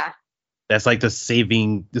 Yeah. That's like the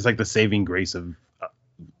saving grace of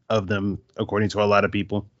them, according to a lot of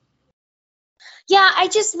people. Yeah, I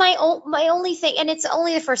just my only thing, and it's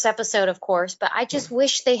only the first episode, of course, but I just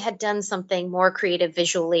wish they had done something more creative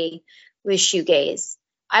visually with Shoegaze.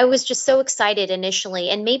 I was just so excited initially,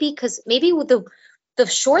 and maybe with the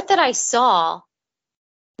short that I saw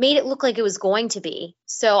made it look like it was going to be.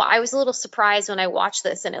 So I was a little surprised when I watched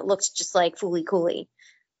this and it looked just like Fooly Cooley.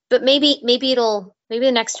 But maybe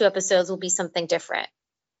the next two episodes will be something different.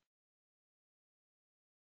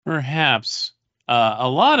 Perhaps. A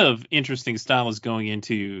lot of interesting style is going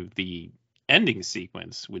into the ending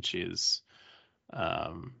sequence, which is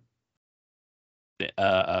a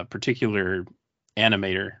particular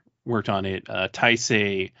animator worked on it,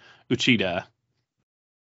 Taisei Uchida.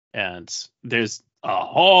 And there's a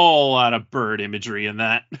whole lot of bird imagery in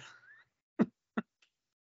that.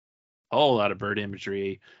 Whole lot of bird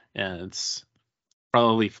imagery, and it's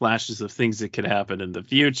probably flashes of things that could happen in the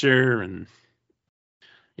future. And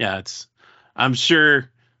yeah, I'm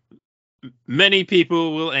sure many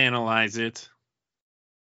people will analyze it,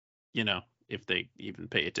 if they even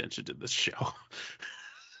pay attention to this show.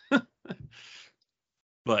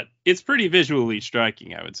 But it's pretty visually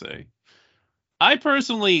striking, I would say. I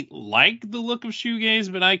personally like the look of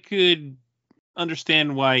Shoegaze, but I could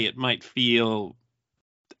understand why it might feel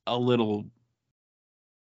a little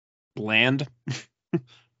bland.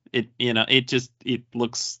 It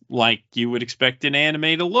looks like you would expect an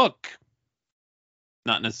anime to look.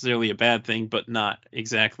 Not necessarily a bad thing, but not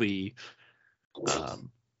exactly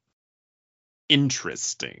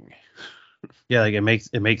interesting. Yeah, like it makes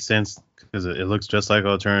sense because it looks just like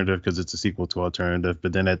Alternative because it's a sequel to Alternative,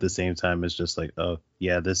 but then at the same time it's just like, oh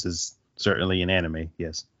yeah, this is certainly an anime.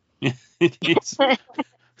 Yes. It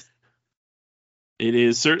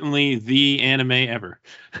is certainly the anime ever.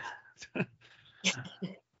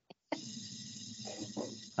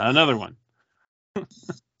 Another one. But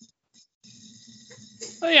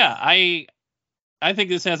yeah, I think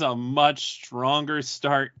this has a much stronger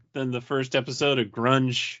start than the first episode of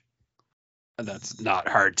Grunge. That's not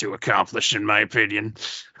hard to accomplish, in my opinion.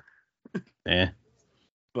 But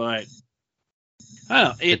I don't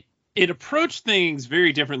know. It approached things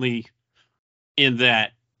very differently in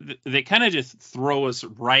that they kind of just throw us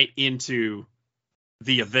right into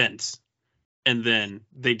the event, and then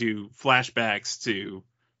they do flashbacks to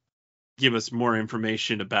give us more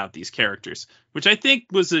information about these characters, which I think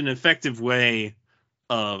was an effective way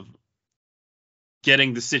of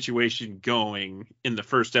getting the situation going in the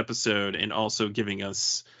first episode and also giving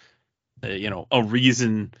us a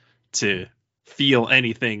reason to feel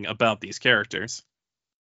anything about these characters.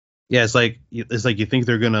 Yeah, it's like you think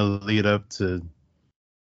they're gonna lead up to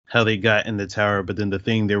how they got in the tower, but then the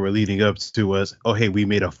thing they were leading up to was, oh hey, we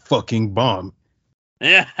made a fucking bomb.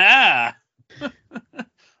 Yeah.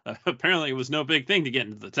 Apparently it was no big thing to get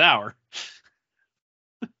into the tower.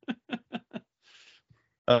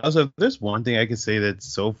 Also, there's one thing I can say that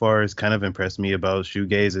so far has kind of impressed me about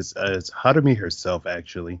Shoegaze. It's Harume herself,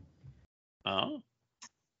 actually. Oh.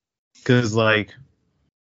 Because like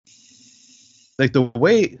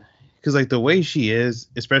the way she is,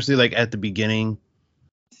 especially like at the beginning,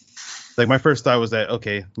 like my first thought was that,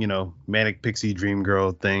 okay, manic pixie dream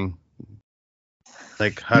girl thing.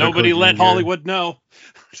 Like Haruko nobody let Jr., Hollywood know.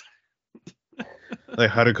 like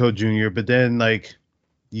Haruko Jr., but then like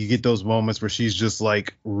you get those moments where she's just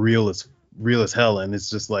like real as hell, and it's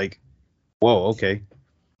just like, whoa, okay.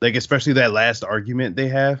 Like especially that last argument they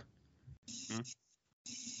have. Mm-hmm.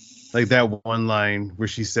 Like that one line where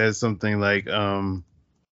she says something like, hold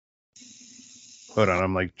on,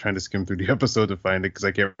 I'm like trying to skim through the episode to find it because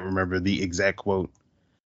I can't remember the exact quote.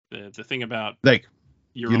 The thing about like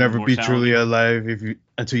you never mortality. be truly alive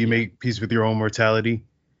until you make peace with your own mortality.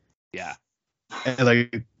 Yeah.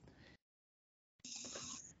 And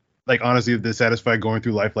like honestly, the satisfied going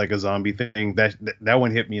through life like a zombie thing, that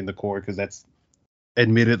one hit me in the core because that's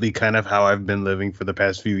admittedly kind of how I've been living for the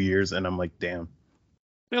past few years, and I'm like, damn.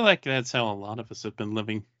 I feel like that's how a lot of us have been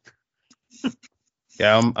living.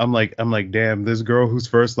 Yeah, I'm like, damn, this girl whose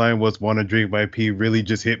first line was "wanna drink my pee" really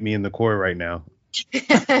just hit me in the core right now.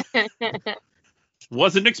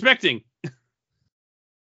 Wasn't expecting.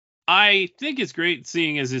 I think it's great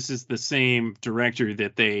seeing as this is the same director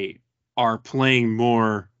that they are playing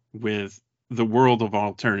more with the world of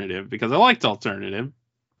alternative, because I liked alternative.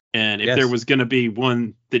 And if there was going to be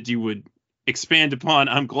one that you would expand upon,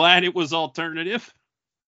 I'm glad it was alternative.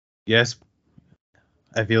 Yes,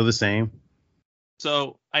 I feel the same.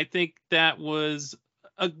 So I think that was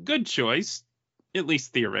a good choice, at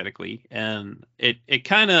least theoretically. And it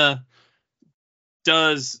kind of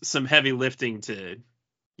does some heavy lifting to,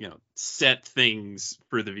 set things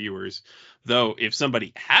for the viewers. Though if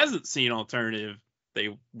somebody hasn't seen alternative,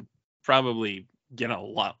 they probably get a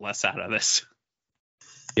lot less out of this.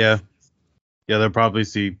 Yeah, they'll probably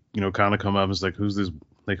see, Kana come up and it's like, who's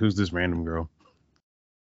this random girl?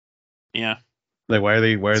 Yeah. Like, why are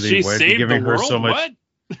they giving her so much? What?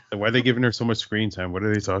 Why are they giving her so much screen time? What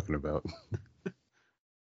are they talking about?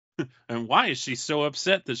 And why is she so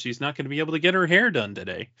upset that she's not going to be able to get her hair done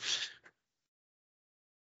today?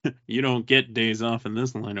 You don't get days off in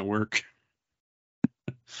this line of work.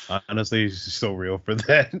 Honestly, she's so real for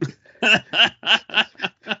that.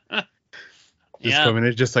 Just coming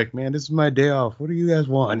in, just like, man, this is my day off. What do you guys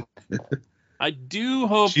want? I do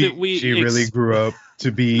hope she really grew up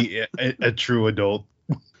to be a true adult.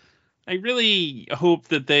 I really hope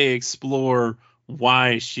that they explore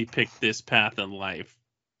why she picked this path in life.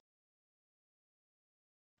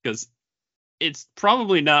 Because it's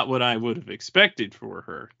probably not what I would have expected for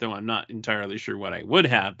her, though I'm not entirely sure what I would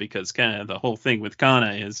have, because kind of the whole thing with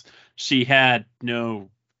Kana is she had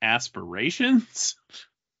no aspirations.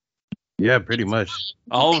 Yeah, pretty much.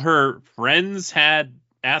 All of her friends had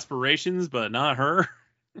aspirations, but not her.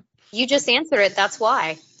 You just answered it. That's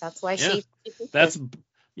why. That's why she. That's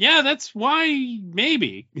why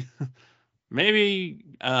maybe. Maybe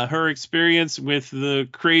her experience with the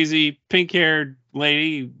crazy pink-haired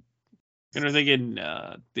lady, thinking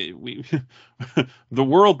the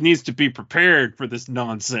world needs to be prepared for this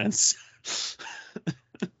nonsense.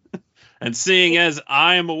 And seeing as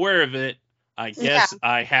I am aware of it, I guess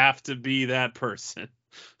I have to be that person.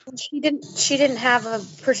 She didn't have a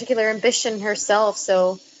particular ambition herself,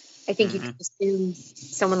 so I think you can assume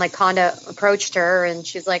someone like Konda approached her and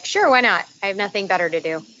she's like, sure, why not? I have nothing better to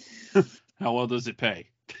do. How well does it pay?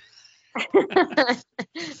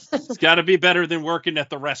 It's got to be better than working at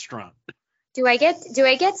the restaurant. Do I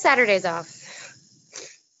get Saturdays off?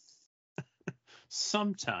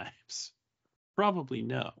 Sometimes. Probably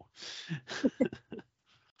no.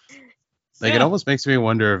 Like, it almost makes me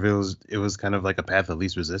wonder if it was kind of like a path of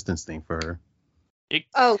least resistance thing for her. It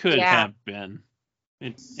could have been.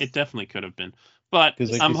 It definitely could have been. But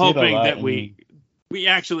I'm hoping that we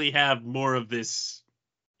actually have more of this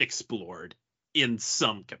explored in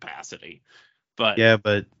some capacity. But yeah,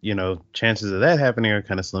 but chances of that happening are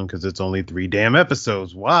kind of slim because it's only 3 damn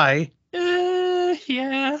episodes. Why?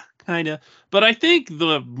 Yeah, kind of. But I think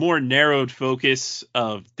the more narrowed focus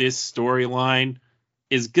of this storyline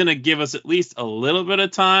is gonna give us at least a little bit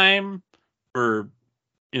of time for,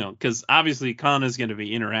 because obviously Kana is going to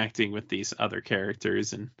be interacting with these other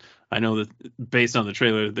characters, and I know that based on the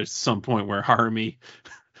trailer, there's some point where Harumi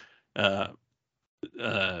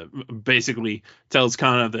basically tells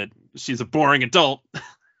Kana that she's a boring adult,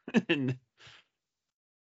 and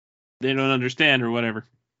they don't understand or whatever.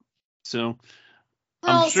 So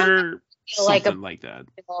I'm sure something like that.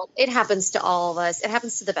 It happens to all of us. It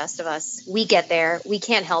happens to the best of us. We get there. We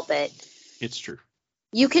can't help it. It's true.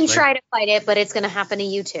 You can try to fight it, but it's going to happen to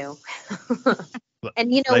you too.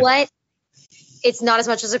 And you know what? It's not as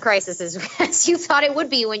much as a crisis as you thought it would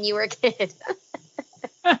be when you were a kid.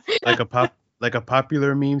 Like a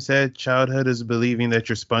popular meme said, childhood is believing that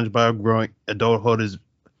you're SpongeBob, growing adulthood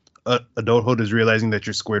is realizing that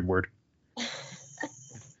you're Squidward.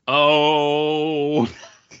 Oh.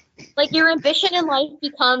 Like, your ambition in life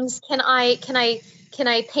becomes, can I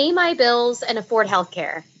pay my bills and afford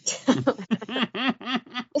healthcare?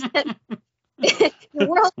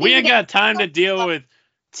 We ain't got time to deal with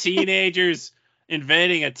teenagers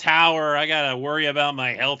invading a tower. I gotta worry about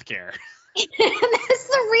my healthcare. That's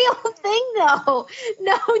the real thing, though.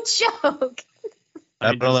 No joke.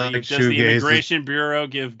 Does the Immigration Bureau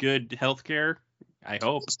give good healthcare? I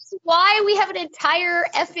hope. That's why we have an entire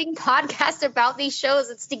effing podcast about these shows.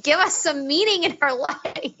 It's to give us some meaning in our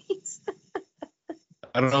lives.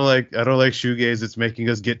 I don't like shoegaze. It's making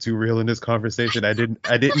us get too real in this conversation. I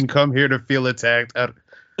didn't come here to feel attacked.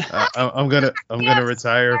 I'm gonna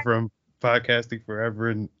retire from podcasting forever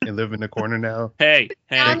and live in the corner now. Hey,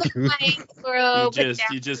 Down Thank the you. line, bro, you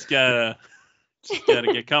but just gotta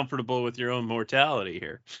get comfortable with your own mortality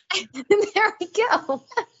here. there we go.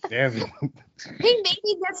 Damn it. Hey,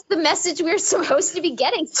 maybe that's the message we're supposed to be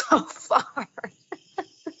getting so far.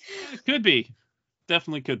 Could be,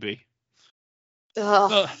 definitely could be.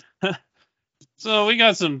 Ugh. So we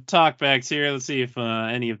got some talkbacks here. Let's see if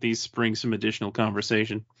any of these spring some additional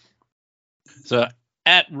conversation. So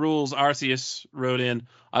at Rules Arceus wrote in,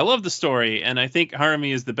 I love the story, and I think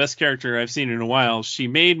Harumi is the best character I've seen in a while. She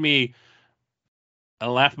made me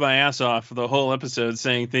laugh my ass off the whole episode,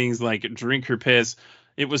 saying things like drink her piss.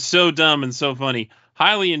 It was so dumb and so funny.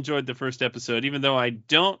 Highly enjoyed the first episode, even though I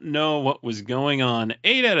don't know what was going on.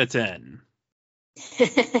 8 out of 10.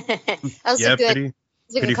 That was Yeah, a good,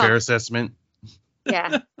 pretty comment. fair assessment.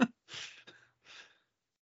 Yeah.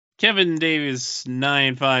 Kevin Davis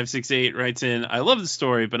 9568 writes in, I love the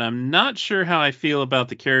story, but I'm not sure how I feel about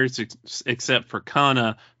the characters except for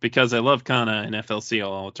Kana, because I love Kana in FLCL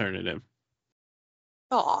Alternative.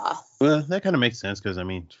 Aw. Well, that kind of makes sense because I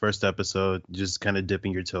mean, first episode, just kind of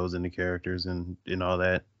dipping your toes into characters and all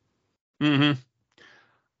that. Mm-hmm.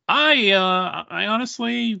 I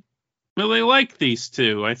honestly really like these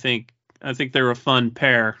two. I think they're a fun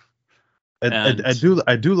pair. I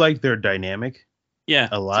do like their dynamic. Yeah,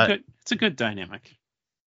 a lot. It's a good dynamic.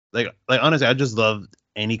 Like honestly, I just love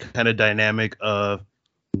any kind of dynamic of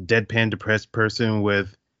deadpan depressed person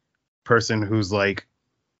with person who's like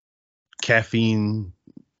caffeine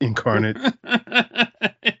incarnate.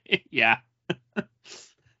 Yeah.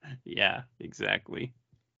 Yeah, exactly.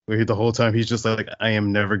 Where the whole time he's just like, I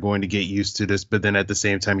am never going to get used to this, but then at the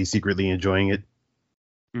same time he's secretly enjoying it.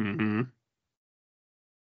 Mm-hmm.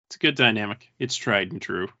 It's a good dynamic. It's tried and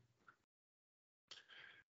true.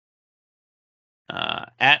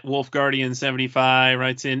 At Wolf Guardian 75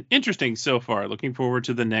 writes in, interesting so far. Looking forward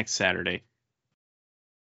to the next Saturday.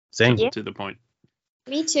 Same. Yeah. To the point.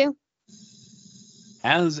 Me too.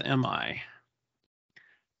 As am I.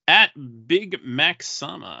 At Big Max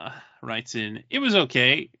Sama writes in, it was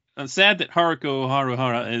okay. I'm sad that Haruko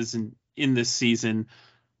Haruhara is in this season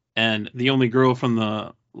and the only girl from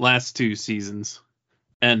the last two seasons.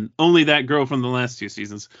 And only that girl from the last two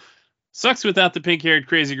seasons. Sucks without the pink-haired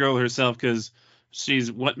crazy girl herself because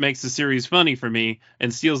she's what makes the series funny for me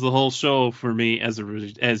and steals the whole show for me as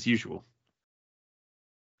usual.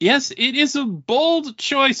 Yes, it is a bold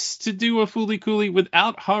choice to do a Fooly Cooly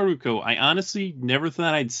without Haruko. I honestly never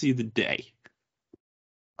thought I'd see the day.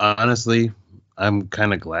 Honestly, I'm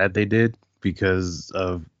kind of glad they did because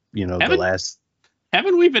of, the last.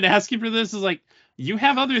 Haven't we been asking for this? Is like, you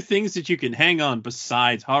have other things that you can hang on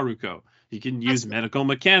besides Haruko. You can use Medical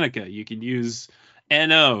Mechanica. You can use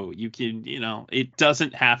NO. You can, it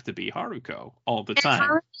doesn't have to be Haruko all the time.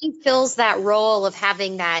 Haruko fills that role of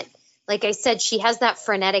having that. Like I said, she has that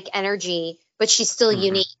frenetic energy, but she's still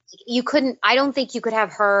unique. I don't think you could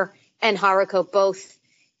have her and Haruko both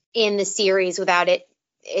in the series without it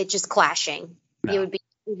just clashing. No. It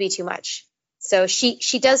would be too much. So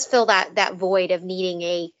she does fill that void of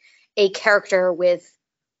needing a character with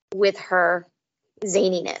her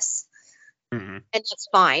zaniness. Mm-hmm. And that's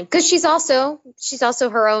fine because she's also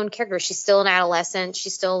her own character. She's still an adolescent.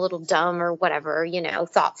 She's still a little dumb or whatever,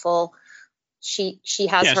 thoughtful. She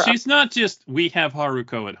has her. She's not just we have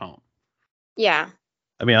Haruko at home. Yeah.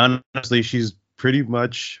 I mean, honestly, she's pretty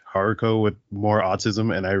much Haruko with more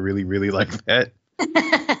autism, and I really, really like that.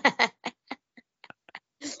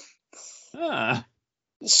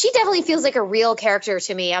 She definitely feels like a real character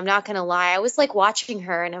to me. I'm not gonna lie. I was like watching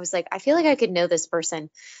her, and I was like, I feel like I could know this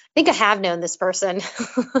person. I think I have known this person.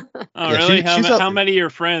 Oh, yeah, really? How many of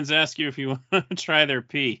your friends ask you if you want to try their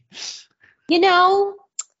pee? We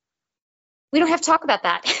don't have to talk about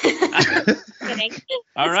that.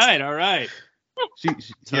 All right.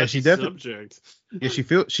 She definitely. Yeah, she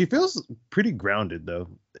feels pretty grounded though,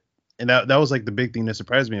 and that was like the big thing that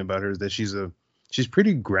surprised me about her is that she's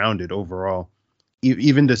pretty grounded overall,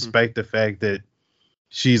 even despite the fact that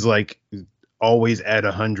she's like always at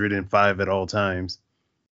 105 at all times,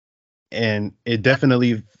 and it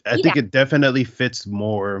definitely, I think it definitely fits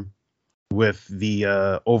more with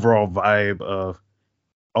the overall vibe of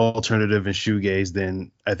alternative and shoegaze than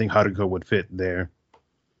I think Haruko would fit there.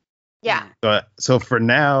 Yeah. So for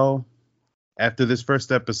now, after this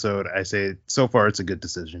first episode, I say so far it's a good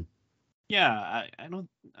decision. Yeah, I don't.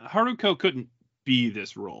 Haruko couldn't be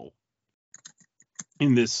this role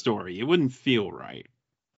in this story. It wouldn't feel right.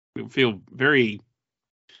 It would feel very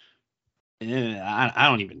I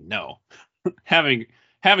don't even know. having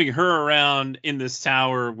her around in this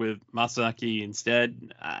tower with Masaki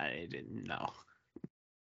instead, I didn't know.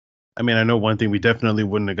 I mean, I know one thing. We definitely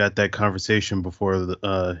wouldn't have got that conversation before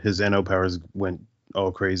his NO powers went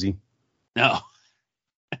all crazy. No.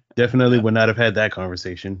 Definitely would not have had that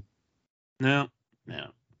conversation. No.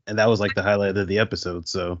 And that was like the highlight of the episode.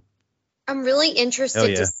 So I'm really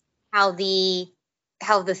interested to see how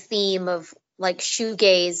the theme of like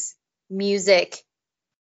shoegaze music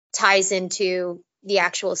ties into the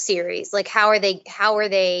actual series. Like how are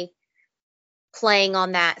they playing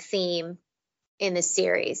on that theme in the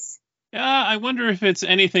series? Yeah, I wonder if it's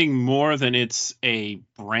anything more than it's a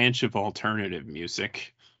branch of alternative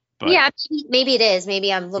music. But yeah, maybe it is.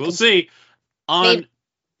 Maybe I'm looking. We'll see.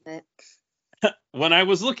 When I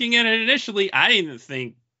was looking at it initially, I didn't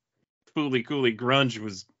think Fooly Cooly Grunge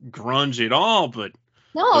was grunge at all, but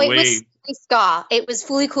no, it was ska. It was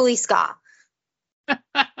Fooly Cooly ska.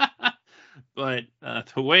 But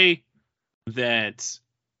the way that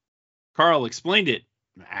Carl explained it,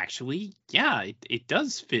 actually, yeah, it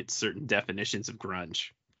does fit certain definitions of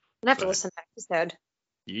grunge. I'm gonna have to listen to that episode.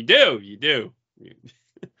 You do.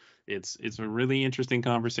 It's a really interesting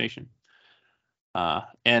conversation.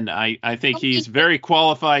 And I think he's very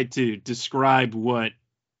qualified to describe what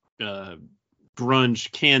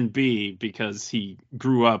grunge can be because he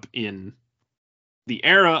grew up in the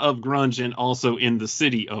era of grunge and also in the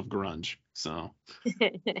city of grunge. So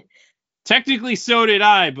technically so did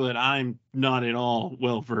I, but I'm not at all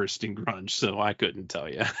well versed in grunge, so I couldn't tell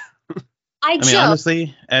you. I mean,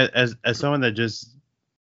 honestly, as someone that just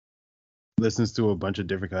listens to a bunch of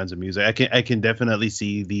different kinds of music, I can definitely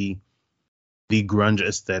see the grunge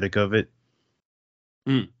aesthetic of it.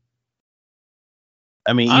 I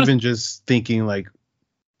mean, even just thinking like,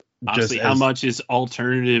 honestly, how much is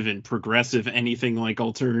alternative and progressive anything like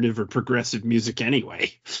alternative or progressive music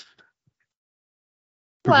anyway?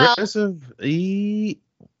 Progressive, I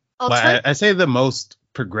say the most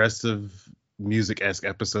progressive music-esque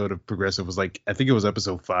episode of Progressive was like, I think it was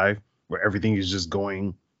episode 5, where everything is just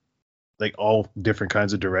going like all different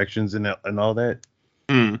kinds of directions and all that.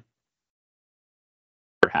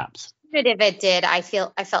 Perhaps. If it did, I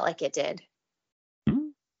felt like it did.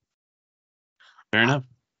 Fair enough.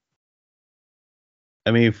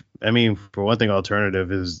 I mean, for one thing,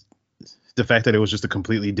 alternative is the fact that it was just a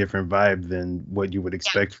completely different vibe than what you would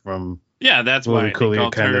expect from. Yeah, that's why I think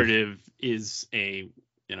alternative is a,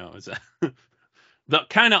 is a the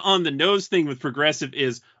kind of on the nose thing with progressive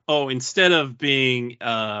is, instead of being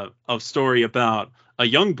a story about a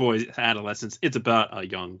young boy's adolescence, it's about a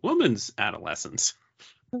young woman's adolescence.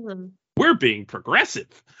 Mm-hmm. We're being progressive.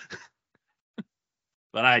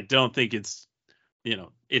 But I don't think it's,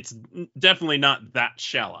 it's definitely not that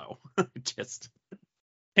shallow. Just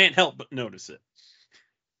can't help but notice it.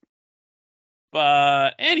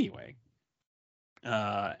 But anyway,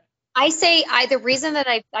 the reason that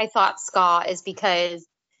I thought ska is because,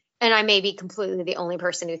 and I may be completely the only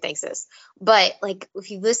person who thinks this, but like if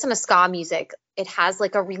you listen to ska music, it has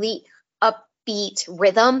like a really upbeat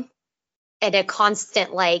rhythm and a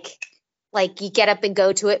constant like you get up and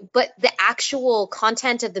go to it, but the actual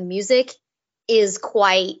content of the music is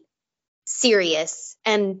quite serious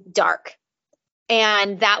and dark.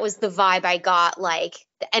 And that was the vibe I got. Like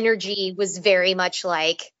the energy was very much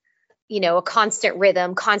like, a constant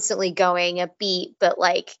rhythm, constantly going, a beat, but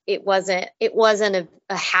like it wasn't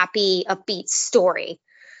a happy, upbeat story.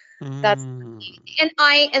 That's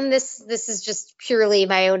and this is just purely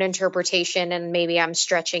my own interpretation, and maybe I'm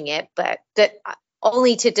stretching it, but that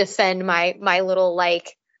only to defend my little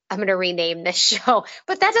like, I'm gonna rename this show,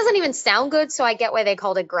 but that doesn't even sound good. So I get why they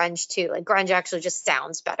called it grunge too. Like grunge actually just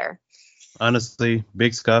sounds better. Honestly,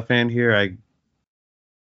 big ska fan here.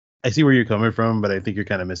 I see where you're coming from, but I think you're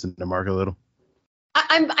kind of missing the mark a little.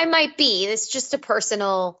 I might be. It's just a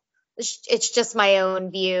personal. It's just my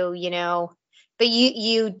own view, But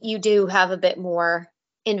you do have a bit more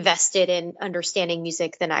invested in understanding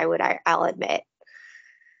music than I would. I'll admit.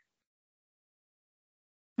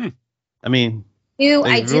 I mean,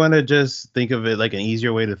 if you want to just think of it like an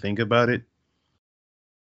easier way to think about it,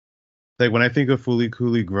 like when I think of Fooly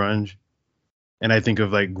Cooly Grunge, and I think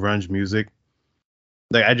of like grunge music,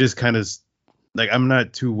 like I just kind of like, I'm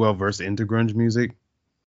not too well versed into grunge music,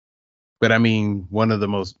 but I mean, one of the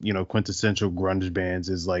most quintessential grunge bands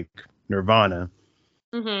is like Nirvana,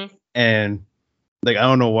 and like I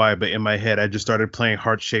don't know why, but in my head I just started playing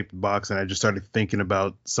Heart Shaped Box, and I just started thinking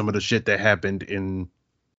about some of the shit that happened in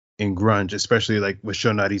grunge, especially like with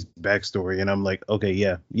Shonati's backstory, and I'm like, okay,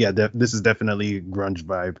 yeah, this is definitely a grunge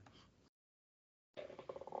vibe.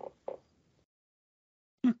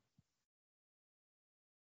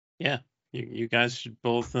 Yeah, you guys should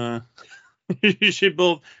both you should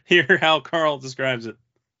both hear how Carl describes it.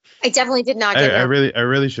 I definitely did not get I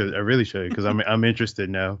really should because I'm interested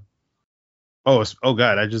now. Oh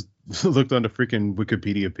God! I just looked on the freaking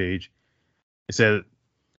Wikipedia page. It said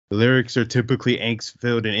the lyrics are typically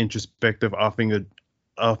angst-filled and introspective,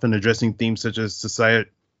 often addressing themes such as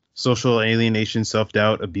society, social alienation,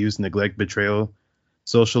 self-doubt, abuse, neglect, betrayal,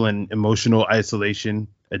 social and emotional isolation,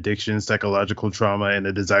 addiction, psychological trauma, and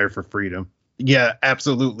a desire for freedom. Yeah,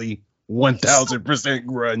 absolutely, 1000%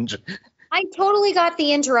 grunge. I totally got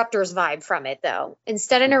the Interrupters vibe from it, though.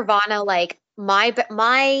 Instead of Nirvana, like my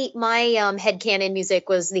headcanon music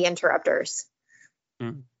was the Interrupters.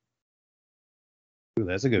 Mm. Ooh,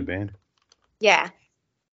 that's a good band. Yeah.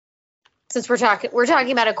 Since we're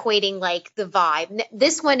talking about equating like the vibe.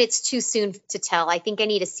 This one, it's too soon to tell. I think I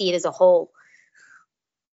need to see it as a whole.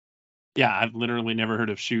 Yeah, I've literally never heard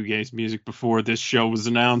of shoegaze music before this show was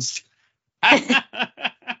announced. But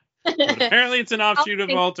apparently it's an offshoot of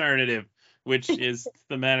alternative, which is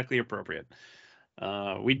thematically appropriate.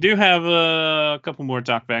 We do have a couple more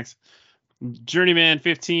talkbacks.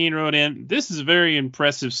 Journeyman15 wrote in, "This is a very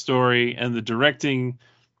impressive story, and the directing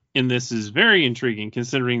in this is very intriguing,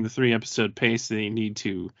 considering the 3-episode pace they need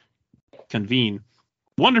to convene.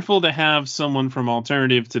 Wonderful to have someone from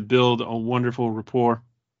alternative to build a wonderful rapport,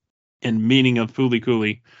 and meaning of Fooly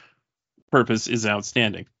Cooly purpose is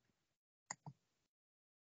outstanding."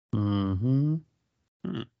 Mm-hmm.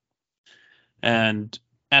 And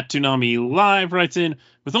at Toonami Live writes in,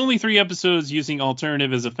 "With only 3 episodes, using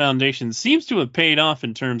alternative as a foundation seems to have paid off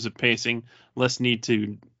in terms of pacing, less need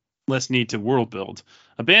to world build.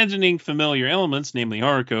 Abandoning familiar elements, namely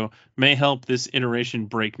Haruko, may help this iteration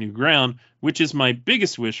break new ground, which is my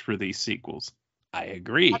biggest wish for these sequels." I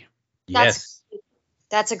agree. Yes.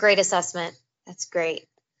 That's a great assessment. That's great.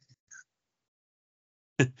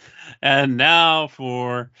 And now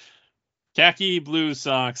for Khaki Blue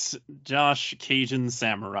Socks, Josh Cajun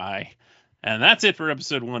Samurai. And that's it for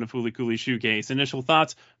episode 1 of Fooly Cooly Shoegaze. Initial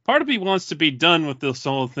thoughts: part of me wants to be done with this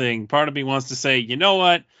whole thing. Part of me wants to say, you know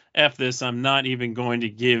what? F this, I'm not even going to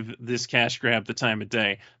give this cash grab the time of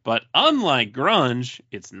day. But unlike Grunge,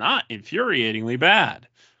 it's not infuriatingly bad.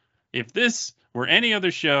 If this were any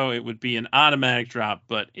other show, it would be an automatic drop,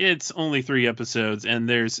 but it's only 3 episodes, and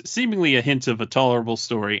there's seemingly a hint of a tolerable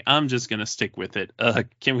story. I'm just going to stick with it.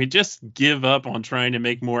 Can we just give up on trying to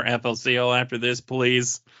make more FLCL after this,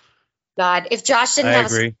 please? God, if Josh didn't have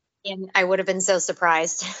agree. I would have been so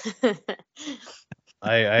surprised.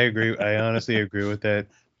 I agree. I honestly agree with that.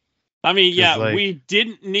 I mean, yeah, we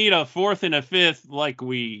didn't need a 4th and a 5th like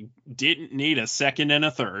we didn't need a 2nd and a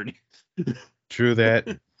 3rd. True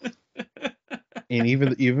that. And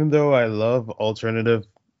even though I love alternative,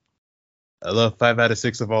 I love 5 out of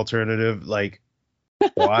 6 of alternative. Like,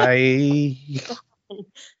 why?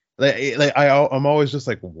 I'm always just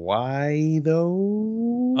like, why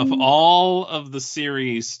though? Of all of the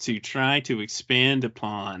series to try to expand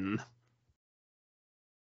upon,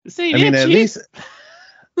 I mean, at least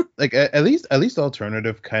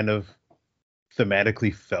alternative kind of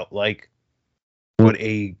thematically felt like what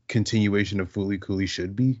a continuation of Fooly Cooly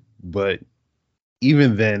should be, but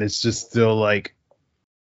even then, it's just still like,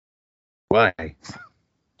 why?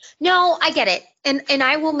 No, I get it. And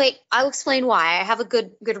I'll explain why. I have a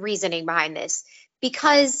good reasoning behind this.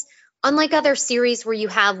 Because unlike other series where you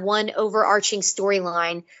have one overarching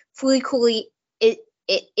storyline, Fooly Cooly, it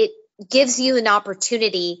gives you an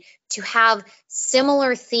opportunity to have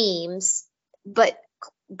similar themes, but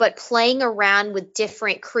playing around with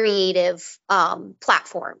different creative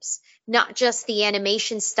platforms, not just the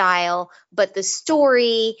animation style, but the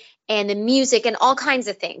story and the music and all kinds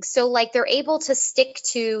of things. So like they're able to stick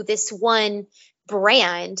to this one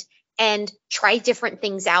brand and try different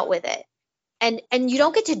things out with it. And you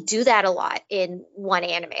don't get to do that a lot in one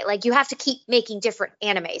anime. Like you have to keep making different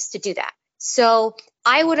animes to do that. So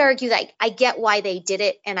I would argue that I get why they did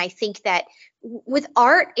it. And I think that with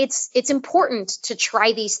art, it's important to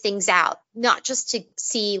try these things out, not just to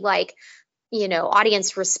see like,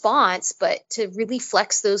 audience response, but to really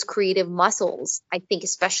flex those creative muscles. I think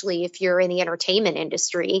especially if you're in the entertainment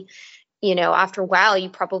industry, after a while you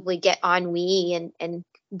probably get ennui and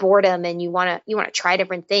boredom, and you want to try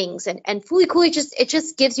different things. And Fooly Cooly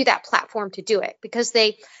just gives you that platform to do it, because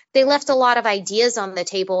they left a lot of ideas on the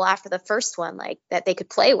table after the first one, like that they could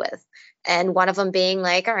play with. And one of them being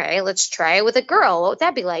like, all right, let's try it with a girl. What would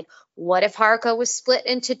that be like? What if Haruko was split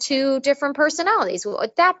into 2 different personalities? What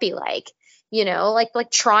would that be like?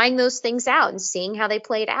 Like trying those things out and seeing how they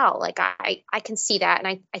played out. Like I can see that.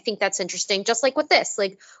 And I think that's interesting. Just like with this,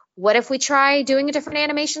 like, what if we try doing a different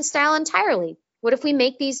animation style entirely? What if we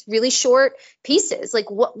make these really short pieces? Like,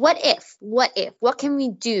 what can we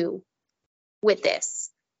do with this?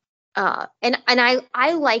 And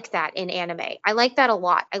I like that in anime. I like that a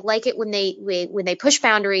lot. I like it when they push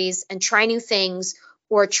boundaries and try new things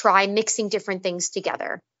or try mixing different things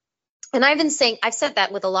together. And I've said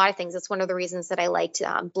that with a lot of things. It's one of the reasons that I liked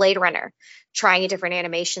Blade Runner, trying a different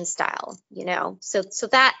animation style, So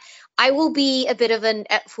that I will be a bit of an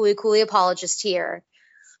Fooly Cooly apologist here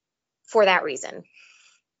for that reason.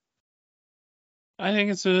 I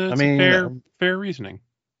think it's a fair reasoning.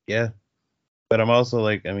 Yeah. But I'm also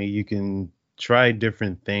like, you can try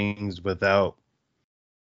different things without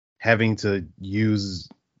having to use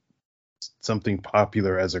something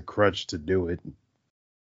popular as a crutch to do it.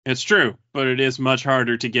 It's true, but it is much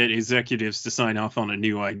harder to get executives to sign off on a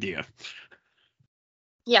new idea.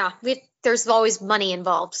 Yeah, there's always money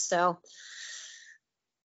involved, so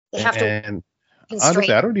they have to.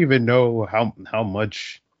 Honestly, I don't even know how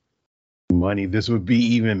much money this would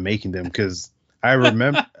be even making them, because I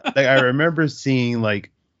remember seeing like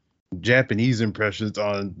Japanese impressions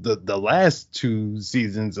on the last two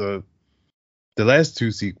seasons of the last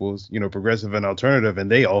two sequels, Progressive and Alternative, and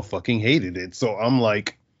they all fucking hated it. So I'm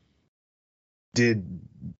like, did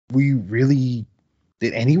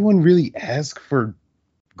anyone really ask for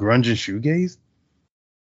grunge and shoegaze?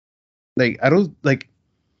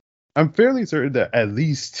 I'm fairly certain that at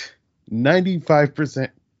least 95%,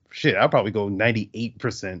 I'll probably go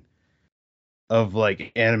 98% of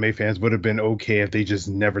like anime fans would have been okay if they just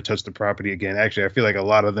never touched the property again. Actually, I feel like a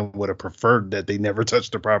lot of them would have preferred that they never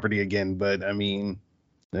touched the property again. But I mean,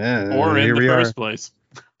 or in the first place.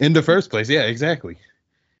 In the first place, yeah, exactly.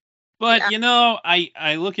 But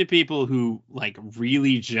I look at people who like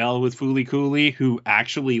really gel with Fooly Cooly, who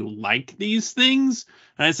actually like these things,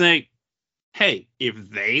 and I say, hey, if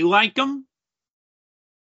they like them,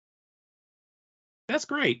 that's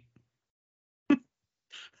great.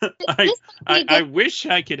 I wish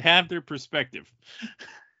I could have their perspective.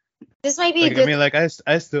 This might be a good.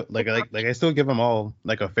 I still I still give them all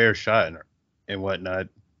like a fair shot and whatnot,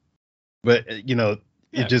 but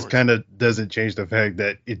it just kind of doesn't change the fact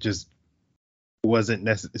that it just wasn't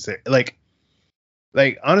necessary. Like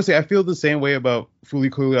honestly, I feel the same way about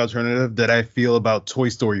Fooly Cooly Alternative that I feel about Toy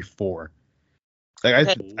Story 4. Like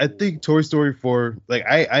I think Toy Story 4, like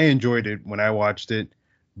I enjoyed it when I watched it,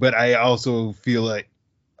 but I also feel like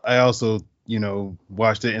I also,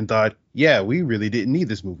 watched it and thought, yeah, we really didn't need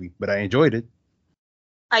this movie, but I enjoyed it.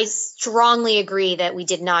 I strongly agree that we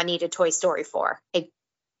did not need a Toy Story 4.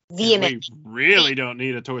 We really don't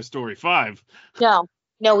need a Toy Story 5.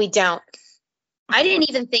 No, we don't. I didn't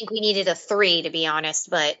even think we needed a 3, to be honest,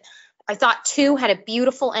 but I thought 2 had a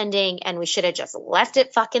beautiful ending and we should have just left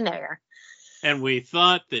it fucking there. And we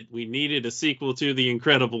thought that we needed a sequel to The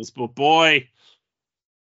Incredibles, but boy,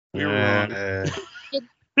 we were wrong.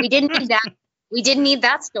 We didn't need that. We didn't need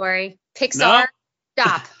that story. Pixar,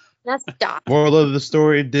 stop. Let's stop. Moral of the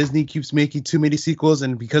story, Disney keeps making too many sequels,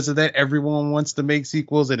 and because of that, everyone wants to make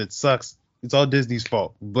sequels, and it sucks. It's all Disney's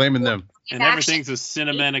fault. Blaming them. And everything's a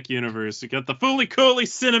cinematic universe. We got the Fooly Cooly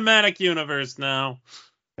cinematic universe now.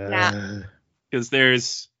 Yeah. Because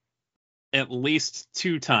there's at least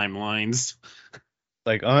 2 timelines.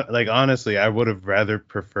 Like honestly, I would have rather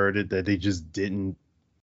preferred it that they just didn't.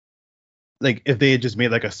 Like, if they had just made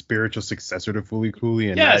like a spiritual successor to Fooly Cooly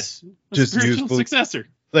and not just use successor.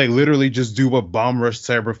 Like, literally just do what Bomb Rush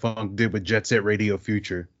Cyberpunk did with Jet Set Radio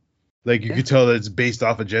Future. Like, you could tell that it's based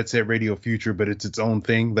off of Jet Set Radio Future, but it's its own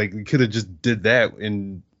thing. Like, you could have just did that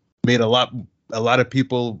and made a lot of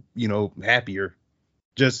people, happier.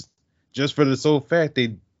 Just for the sole fact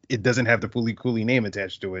it doesn't have the Fooly Cooly name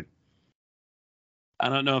attached to it. I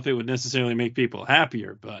don't know if it would necessarily make people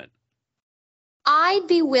happier, but I'd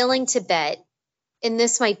be willing to bet, and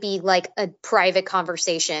this might be like a private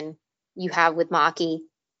conversation you have with Maki,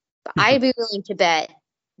 but I'd be willing to bet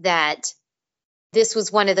that this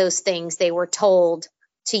was one of those things they were told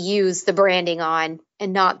to use the branding on,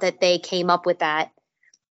 and not that they came up with that.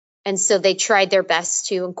 And so they tried their best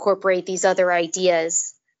to incorporate these other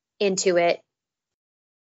ideas into it.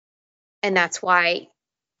 And that's why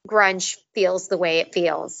grunge feels the way it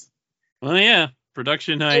feels. Well, yeah,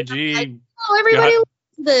 production IG. Everybody loves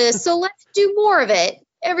this, so let's do more of it.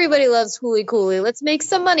 Everybody loves Fooly Cooly. Let's make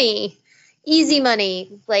some money. Easy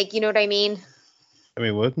money. Like, you know what I mean? I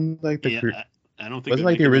mean, wasn't like the I don't think wasn't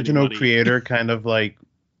like the original creator kind of like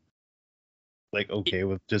okay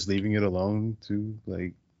with just leaving it alone too?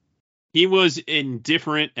 Like, he was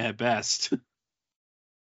indifferent at best.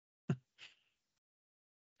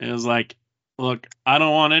 It was like, look, I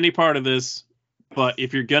don't want any part of this, but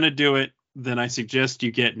if you're gonna do it, then I suggest you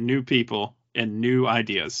get new people and new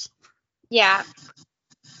ideas. Yeah.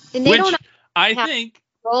 And they Which don't I have think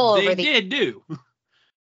control they over the did do.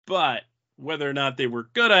 But whether or not they were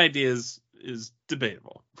good ideas is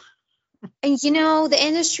debatable. And the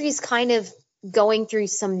industry is kind of going through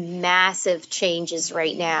some massive changes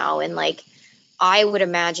right now. And like, I would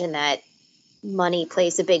imagine that money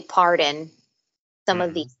plays a big part in some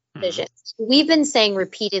of these decisions. We've been saying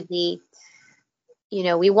repeatedly,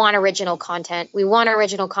 we want original content. We want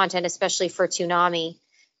original content, especially for Toonami.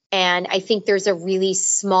 And I think there's a really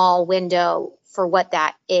small window for what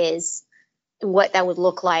that is and what that would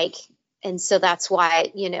look like. And so that's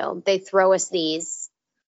why, they throw us these.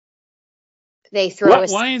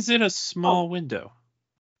 Why is it a small window?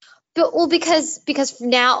 Well, because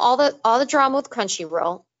now all the drama with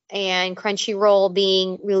Crunchyroll and Crunchyroll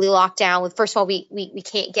being really locked down with, first of all, we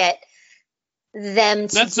can't get them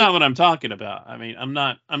to That's not what I'm talking about. I mean, I'm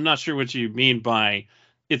not sure what you mean by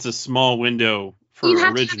it's a small window for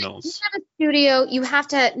originals. You have a studio. You have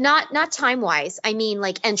to not time wise. I mean,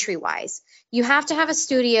 like entry wise. You have to have a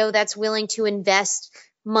studio that's willing to invest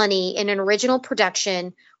money in an original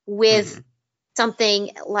production with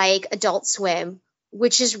something like Adult Swim,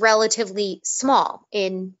 which is relatively small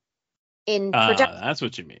in production. That's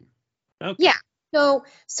what you mean. Okay. Yeah. So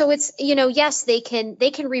it's, yes, they can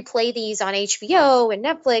replay these on HBO and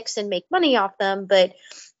Netflix and make money off them, but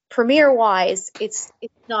premiere wise, it's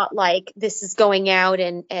not like this is going out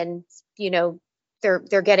and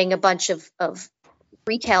they're getting a bunch of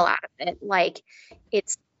retail out of it. Like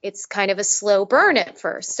it's kind of a slow burn at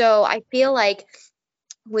first. So I feel like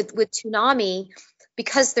with Toonami,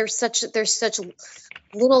 because there's such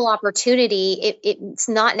little opportunity, it's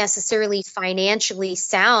not necessarily financially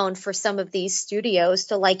sound for some of these studios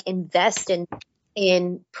to like invest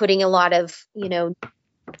in putting a lot of new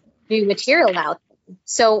material out.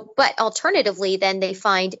 So, but alternatively, then they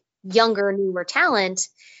find younger, newer talent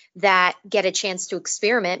that get a chance to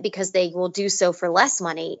experiment because they will do so for less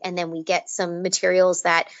money, and then we get some materials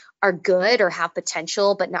that are good or have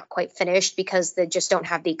potential but not quite finished because they just don't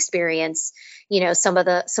have the experience. Some of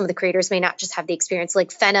the creators may not just have the experience.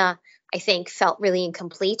 Like Fena, I think, felt really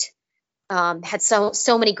incomplete. Had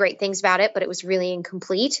so many great things about it, but it was really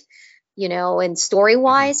incomplete. And story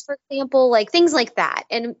wise, for example, like things like that.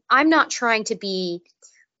 And I'm not trying to be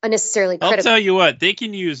unnecessarily critical. I'll tell you what, they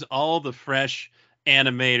can use all the fresh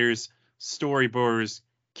animators, storyboarders,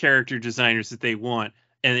 character designers that they want,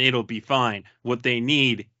 and it'll be fine. What they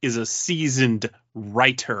need is a seasoned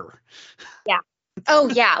writer. Yeah. Oh,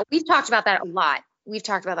 yeah. We've talked about that a lot.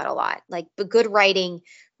 Like the good writing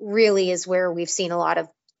really is where we've seen a lot of,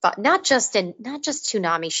 not just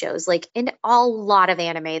Toonami shows, like in a lot of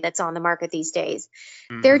anime that's on the market these days.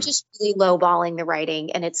 They're just really lowballing the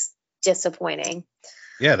writing, and it's disappointing.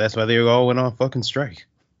 Yeah, that's why they all went on fucking strike.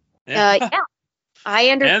 Yeah. I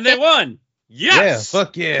understand. And they won. Yes. Yeah,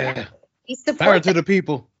 fuck yeah. Power to the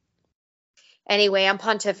people. Anyway, I'm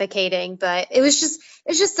pontificating, but it was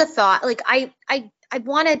just a thought. Like I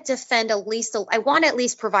want to defend I want to at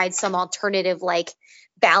least provide some alternative, like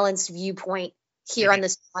balanced viewpoint here on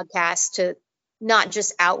this podcast to not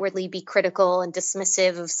just outwardly be critical and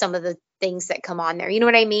dismissive of some of the things that come on there. You know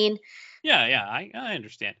what I mean? Yeah, I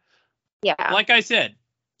understand. Yeah. Like I said,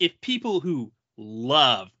 if people who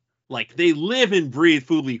love, like they live and breathe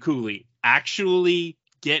Fooly Cooley, actually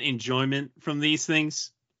get enjoyment from these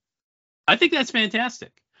things, I think that's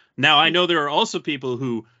fantastic. Now, I know there are also people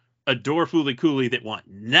who adore Fooly Cooley that want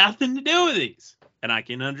nothing to do with these, and I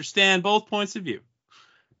can understand both points of view.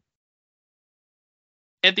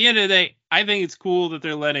 At the end of the day, I think it's cool that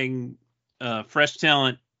they're letting fresh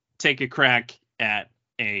talent take a crack at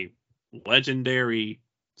a legendary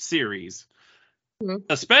series.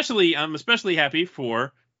 Mm-hmm. I'm especially happy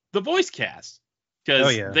for the voice cast,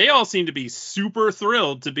 because they all seem to be super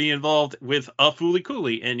thrilled to be involved with a Fooly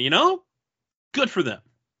Cooley, and good for them.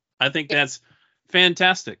 I think that's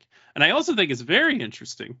fantastic. And I also think it's very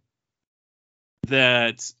interesting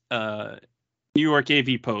that New York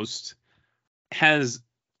AV Post has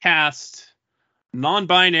cast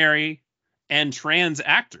non-binary and trans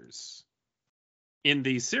actors in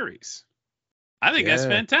these series. I think that's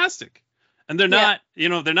fantastic. And they're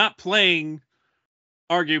not playing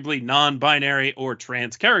arguably non-binary or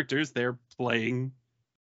trans characters. They're playing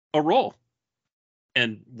a role.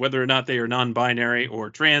 And whether or not they are non-binary or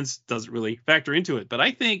trans doesn't really factor into it. But I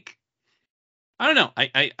don't know.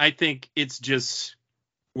 I think it's just,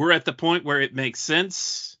 we're at the point where it makes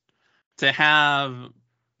sense to have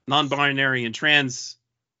non-binary and trans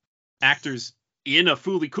actors in a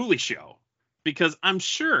Fooly Cooley show, because I'm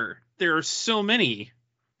sure there are so many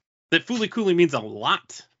that Fooly Cooley means a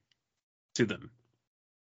lot to them.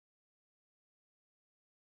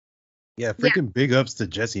 Yeah, freaking big ups to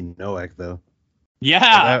Jesse Nowak though.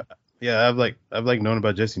 Yeah. I've known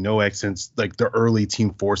about Jesse Nowak since like the early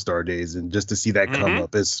Team 4-star days, and just to see that come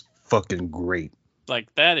up is fucking great.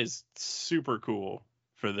 Like that is super cool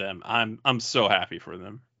for them. I'm so happy for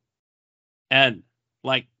them. And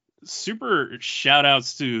like super shout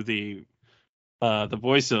outs to the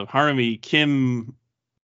voice of Harumi Kim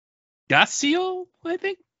Gasio, I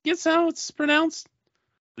think is how it's pronounced.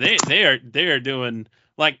 They are doing,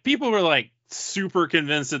 like, people were like super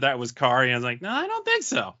convinced that was Kari. I was like, no, I don't think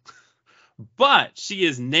so. But she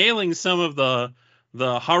is nailing some of the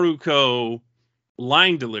Haruko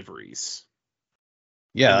line deliveries.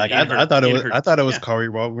 Yeah, I thought it was Kari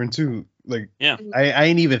Waldron too. Like, yeah, I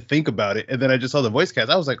didn't even think about it, and then I just saw the voice cast.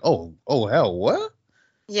 I was like, oh hell, what?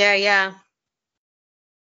 Yeah.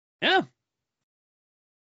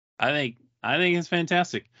 I think it's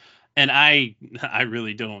fantastic, and I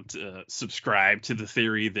really don't subscribe to the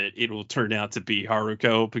theory that it will turn out to be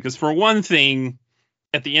Haruko, because for one thing,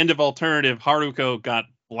 at the end of Alternative, Haruko got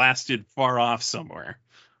blasted far off somewhere.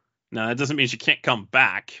 Now that doesn't mean she can't come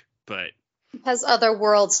back, but has other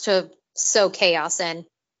worlds to sow chaos in.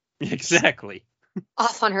 Exactly.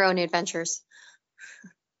 Off on her own adventures.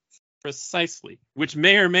 Precisely. Which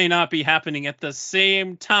may or may not be happening at the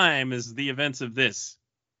same time as the events of this.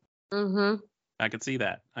 Mm-hmm. I could see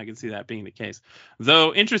that. I could see that being the case.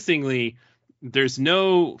 Though, interestingly, there's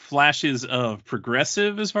no flashes of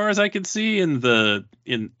progressive as far as I could see in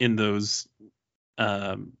those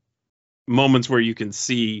moments where you can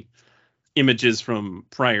see images from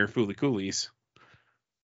prior Fulikulis.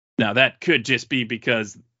 Now, that could just be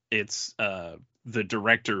because it's the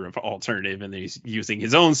director of Alternative and he's using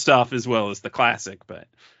his own stuff as well as the classic, but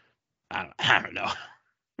I don't know.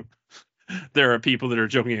 There are people that are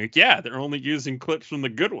joking like, yeah, they're only using clips from the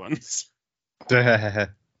good ones. I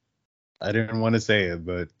didn't want to say it,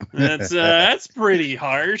 but that's pretty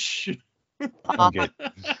harsh. Okay.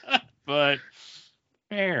 But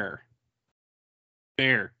fair.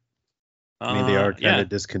 I mean, they are kind of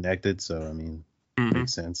disconnected, so I mean,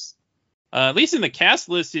 makes sense. At least in the cast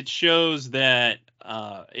list, it shows that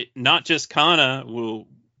not just Kana will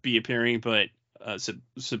be appearing, but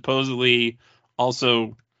supposedly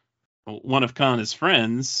also one of Kana's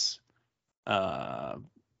friends. Oh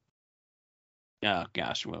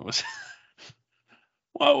gosh, what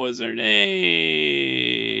was her name?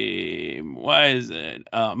 Why is it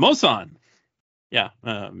Mosan? Yeah,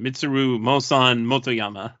 Mitsuru Mosan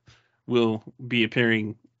Motoyama will be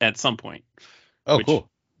appearing at some point. Oh, cool.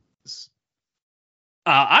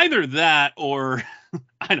 Either that or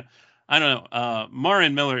I don't know.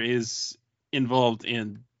 Marin Miller is involved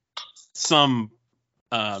in some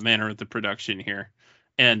manner of the production here,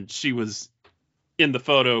 and she was in the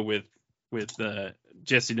photo with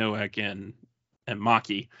Jesse Nowak and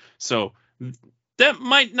Maki. So that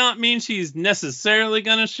might not mean she's necessarily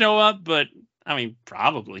going to show up, but I mean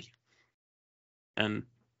probably. And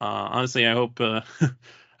honestly, I hope I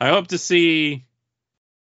hope to see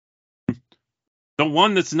the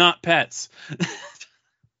one that's not Pets.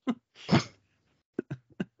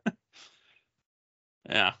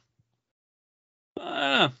 Yeah.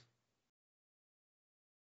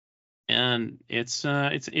 And it's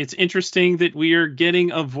interesting that we are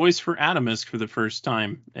getting a voice for Atomisk for the first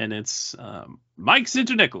time, and it's Mike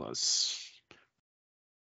Sinterniklaus.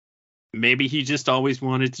 Maybe he just always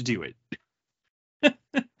wanted to do it.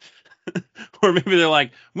 Or maybe they're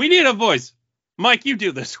like, we need a voice. Mike, you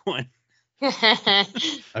do this one. I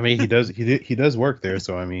mean, he does work there,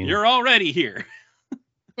 so I mean, you're already here.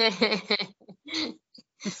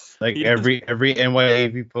 Like every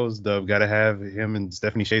NYAV post dub gotta have him and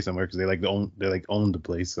Stephanie Shea somewhere because they own the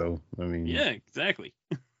place. So I mean, yeah, exactly.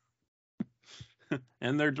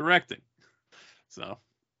 And they're directing, so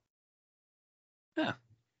yeah.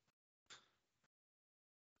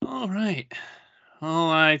 All right.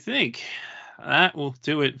 Well, I think that will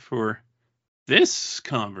do it for this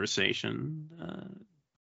conversation.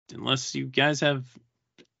 Unless you guys have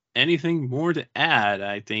anything more to add,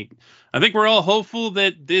 I think we're all hopeful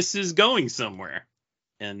that this is going somewhere.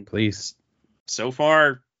 And please, so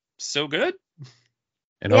far, so good.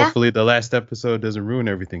 And hopefully the last episode doesn't ruin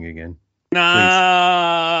everything again.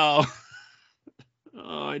 No.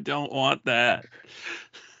 Oh, I don't want that.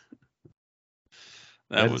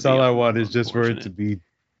 That's all I want is just for it to be,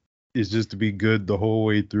 to be good the whole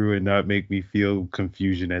way through and not make me feel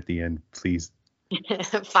confusion at the end, please.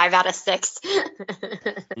 5 out of 6.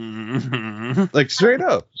 Like straight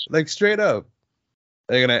up.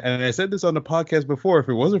 Like, and I said this on the podcast before. If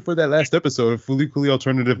it wasn't for that last episode, Fooly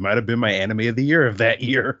Alternative might have been my anime of the year of that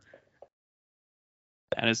year.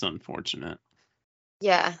 That is unfortunate.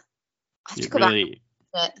 Yeah. I have to It go back really,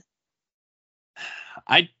 to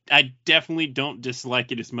it. I definitely don't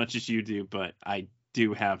dislike it as much as you do, but I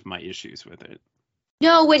do have my issues with it.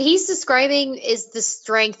 No, what he's describing is the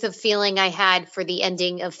strength of feeling I had for the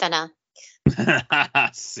ending of Fena.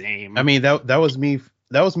 Same. I mean, that was me.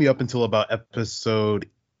 That was me up until about episode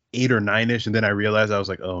 8 or 9ish, and then I realized I was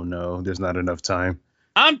like, oh no, there's not enough time.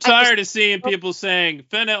 I'm tired of seeing people saying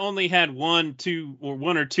Fena only had one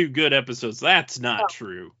or two good episodes. That's not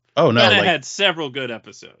true. Oh no, Fena had several good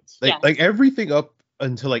episodes. like everything up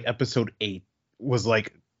until like episode 8 was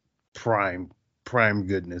like prime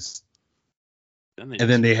goodness. And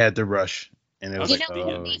then they had the rush, and it was like,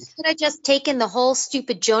 oh. They could have just taken the whole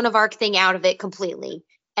stupid Joan of Arc thing out of it completely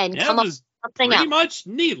and come up with something pretty else. much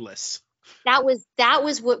needless. That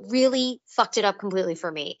was what really fucked it up completely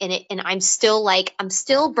for me. And I'm still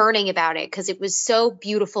burning about it because it was so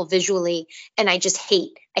beautiful visually, and I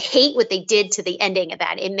hate what they did to the ending of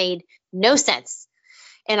that. It made no sense.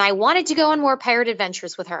 And I wanted to go on more pirate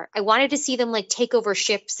adventures with her. I wanted to see them like take over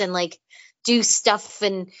ships and like do stuff,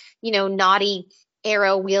 and naughty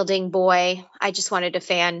arrow wielding boy. I just wanted to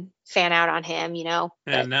fan out on him,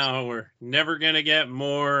 And now we're never gonna get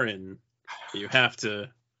more, and you have to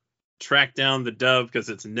track down the dub because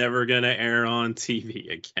it's never gonna air on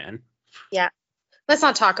TV again. Yeah, let's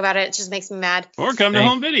not talk about it. It just makes me mad. Or come to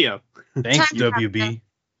home video. Thanks, WB.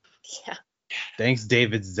 Yeah. Thanks,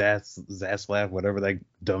 David Zaslav, whatever that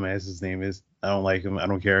dumbass's name is. I don't like him. I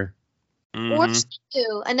don't care. Mm-hmm. Or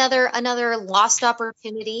another lost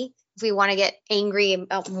opportunity if we want to get angry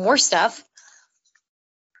about more stuff.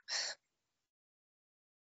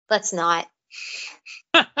 Let's not.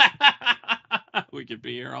 We could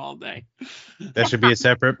be here all day. That should be a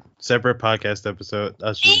separate podcast episode.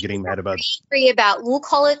 Us just getting mad about. We'll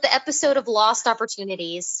call it the episode of Lost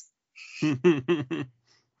Opportunities.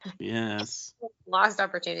 Yes. Lost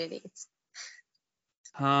opportunities.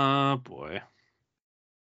 Oh boy.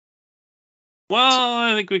 Well,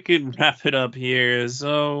 I think we could wrap it up here.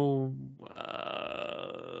 So,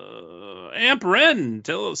 AmpRen,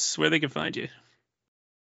 tell us where they can find you.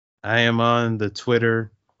 I am on the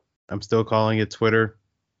Twitter. I'm still calling it Twitter.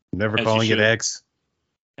 Never calling it X.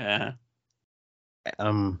 Yeah.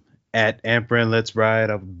 At AmpRen Let's Ride.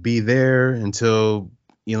 I'll be there until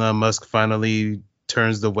Elon Musk finally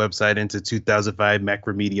turns the website into 2005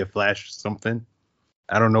 Macromedia Flash something.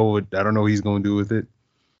 I don't know what he's going to do with it.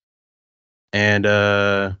 And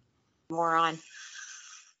moron.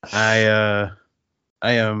 I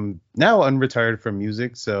am now unretired from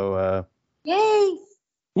music, so yay!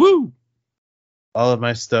 Woo! All of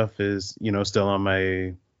my stuff is, still on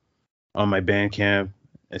my Bandcamp.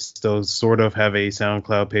 I still sort of have a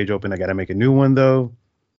SoundCloud page open. I got to make a new one though.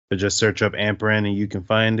 So just search up AmpRen and you can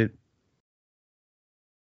find it.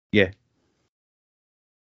 Yeah.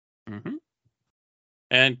 Mm-hmm.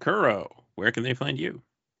 And Kuro, where can they find you?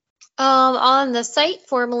 On the site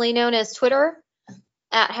formerly known as Twitter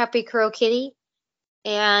at Happy Kuro Kitty,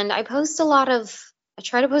 and I try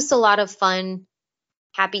to post a lot of fun,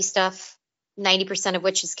 happy stuff. 90% of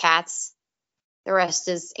which is cats. The rest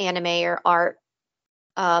is anime or art.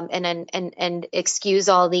 And excuse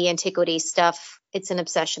all the antiquity stuff. It's an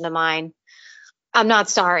obsession of mine. I'm not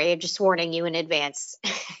sorry. I'm just warning you in advance.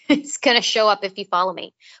 It's gonna show up if you follow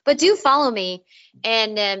me. But do follow me,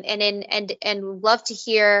 and love to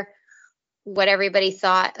hear what everybody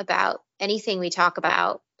thought about anything we talk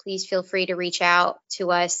about. Please feel free to reach out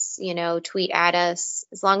to us. Tweet at us.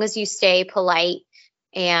 As long as you stay polite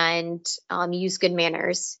and use good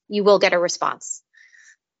manners, you will get a response.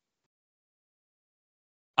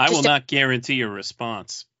 I will not guarantee a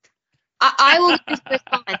response. I will give a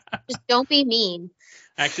response. Just don't be mean.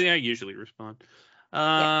 Actually, I usually respond.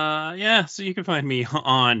 Yeah, so you can find me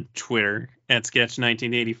on Twitter at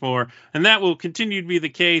Sketch1984, and that will continue to be the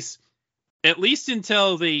case at least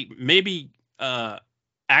until they maybe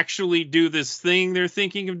actually do this thing they're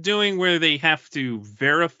thinking of doing where they have to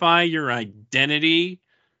verify your identity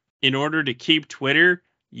in order to keep Twitter.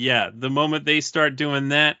 Yeah, the moment they start doing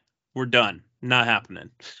that, we're done. Not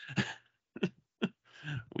happening.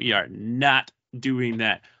 We are not doing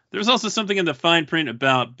that. There's also something in the fine print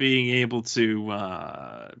about being able to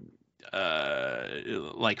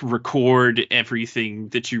record everything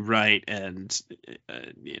that you write and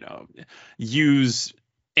use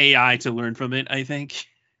AI to learn from it, I think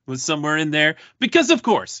was somewhere in there, because of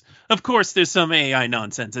course there's some AI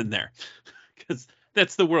nonsense in there, because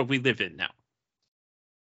that's the world we live in now.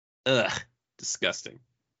 Ugh, disgusting.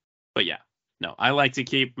 But yeah, no, I like to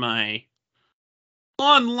keep my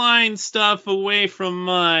online stuff away from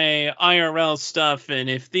my IRL stuff, and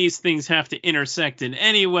if these things have to intersect in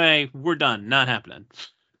any way, we're done. Not happening.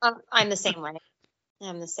 I'm the same way.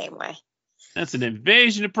 I'm the same way. That's an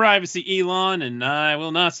invasion of privacy, Elon, and I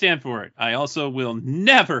will not stand for it. I also will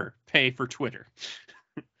never pay for Twitter.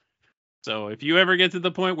 So if you ever get to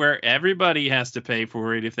the point where everybody has to pay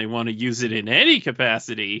for it if they want to use it in any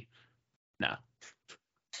capacity, no.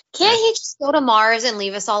 Can't he just go to Mars and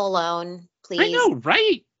leave us all alone, please? I know,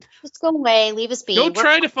 right? Just go away, leave us be. Go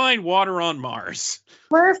try to find water on Mars.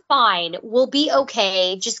 We're fine. We'll be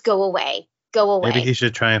okay. Just go away. Go away. Maybe he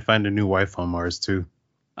should try and find a new wife on Mars too.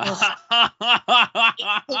 Taking a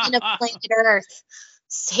planet Earth.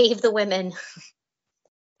 Save the women.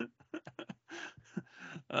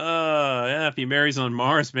 Yeah, if he marries on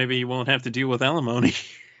Mars, maybe he won't have to deal with alimony.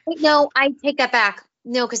 Wait, no, I take that back.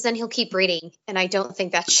 No, because then he'll keep breeding, and I don't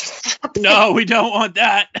think that should happen. No, we don't want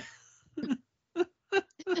that.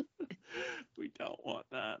 We don't want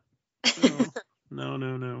that. No. Now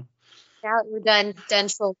that we're done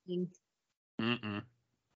trolling. Mm-mm.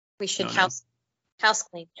 We should No. house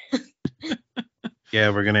clean.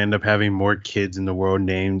 Yeah, we're gonna end up having more kids in the world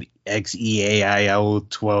named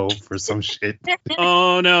XEAIL12 or some shit.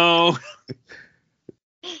 Oh no.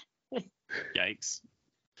 Yikes.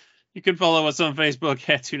 You can follow us on Facebook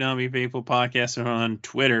at Toonami Faithful Podcast or on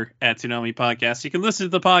Twitter at Toonami Podcast. You can listen to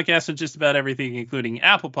the podcast on just about everything, including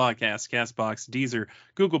Apple Podcasts, CastBox, Deezer,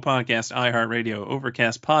 Google Podcasts, iHeartRadio,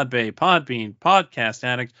 Overcast, Podbay, Podbean, Podcast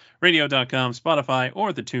Addict, Radio.com, Spotify,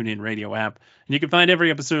 or the TuneIn Radio app. And you can find every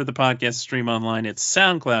episode of the podcast stream online at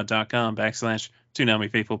SoundCloud.com/Toonami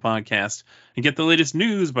Faithful Podcast. And get the latest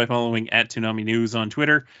news by following at Toonami News on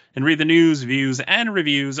Twitter. And read the news, views, and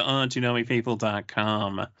reviews on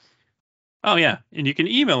ToonamiFaithful.com. Oh, yeah. And you can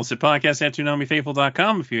email us at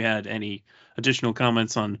podcast@ToonamiFaithful.com if you had any additional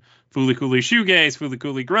comments on Fooly Cooly Shoegaze, Fooly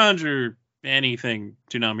Cooly Grunge, or anything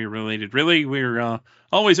Toonami related. Really, we're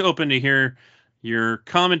always open to hear your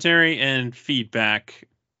commentary and feedback.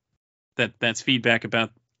 That's feedback about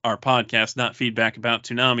our podcast, not feedback about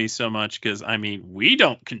Toonami so much, because, I mean, we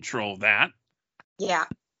don't control that. Yeah.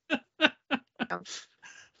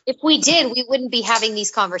 If we did, we wouldn't be having these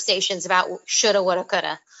conversations about shoulda, woulda,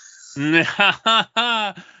 coulda.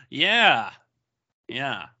 Yeah.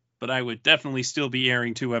 But I would definitely still be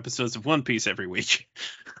airing 2 episodes of One Piece every week.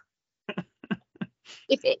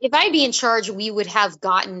 If I'd be in charge, we would have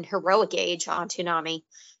gotten Heroic Age on Toonami,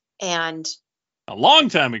 and A long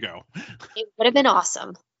time ago. it would have been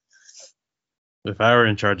awesome. If I were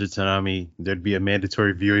in charge of Toonami, there'd be a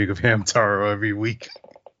mandatory viewing of Hamtaro every week.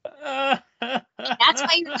 That's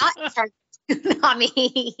why you're not in charge of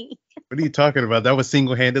Toonami. What are you talking about? That was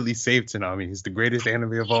single-handedly saved Toonami. He's the greatest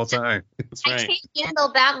anime of all time. That's I right. can't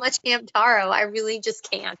handle that much Hamtaro. I really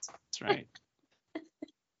just can't. That's right.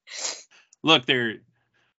 Look, they're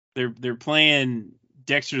playing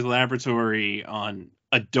Dexter's Laboratory on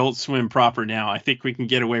Adult Swim proper now. I think we can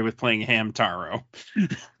get away with playing Hamtaro.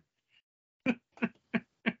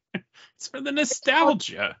 It's for the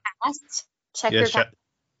nostalgia. Checker Shout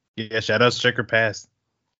out to Checker Pass.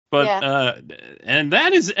 But and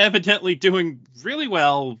that is evidently doing really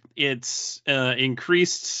well. It's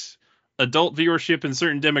increased adult viewership in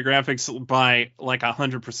certain demographics by like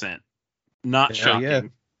 100%. Not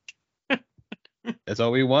shocking. Yeah. That's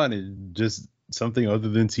all we wanted. Just something other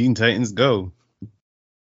than Teen Titans Go.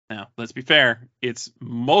 Now, let's be fair. It's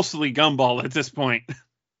mostly Gumball at this point,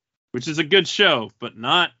 which is a good show, but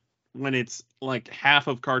not when it's like half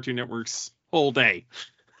of Cartoon Network's whole day.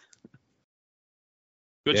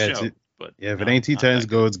 Good show. But if it ain't Teen Titans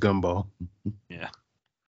Go, it's Gumball. Yeah.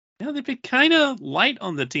 Yeah, they've been kind of light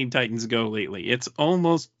on the Teen Titans Go lately. It's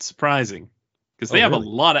almost surprising because they have a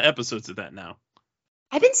lot of episodes of that now.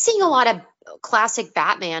 I've been seeing a lot of classic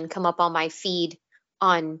Batman come up on my feed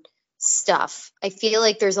on stuff. I feel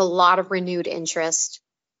like there's a lot of renewed interest.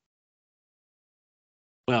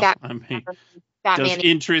 Well, Batman does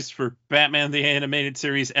interest for Batman the Animated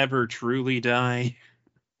Series ever truly die?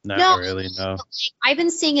 Not really, no. I've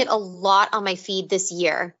been seeing it a lot on my feed this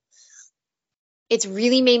year. It's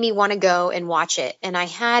really made me want to go and watch it. And I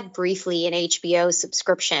had briefly an HBO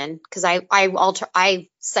subscription because I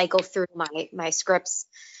cycle through my scripts,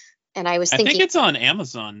 and I was thinking. I think it's on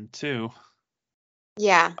Amazon too.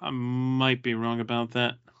 Yeah. I might be wrong about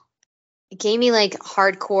that. It gave me like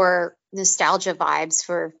hardcore nostalgia vibes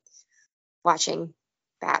for watching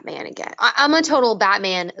Batman again. I'm a total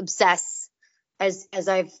Batman obsessed. As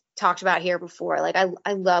I've talked about here before, like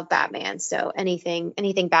I love Batman, so anything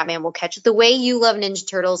Batman will catch. The way you love Ninja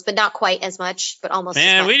Turtles, but not quite as much, but almost.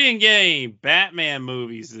 Man, as much. we didn't get any Batman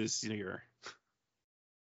movies this year.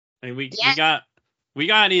 I mean, we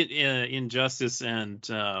got it Injustice and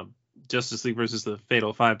Justice League versus the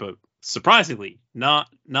Fatal Five, but surprisingly, not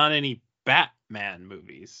any Batman Batman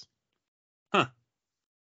movies. Huh.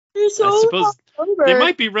 It's I all suppose over. they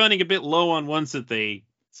might be running a bit low on ones that they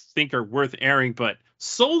think are worth airing, but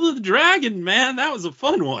Soul of the Dragon, man, that was a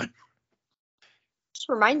fun one. Just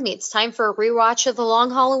remind me, it's time for a rewatch of The Long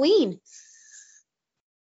Halloween.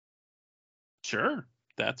 Sure,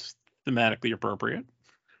 that's thematically appropriate.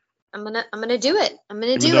 I'm gonna do it. I'm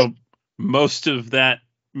gonna Even do though it. most of that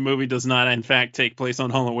movie does not, in fact, take place on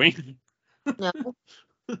Halloween. No.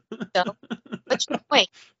 So, what's your point?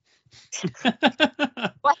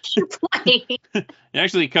 What's your point? It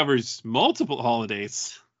actually covers multiple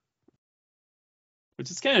holidays, which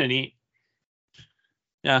is kind of neat.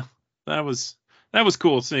 Yeah, that was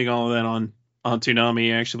cool seeing all of that on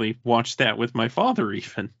Toonami. I actually watched that with my father,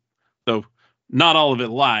 even though not all of it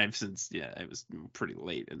live, since it was pretty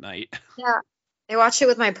late at night. Yeah, I watched it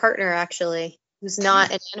with my partner actually, who's not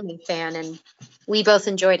an anime fan, and we both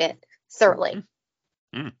enjoyed it thoroughly.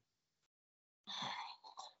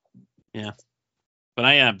 Yeah, but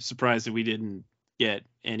I am surprised that we didn't get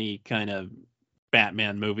any kind of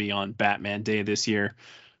Batman movie on Batman Day this year.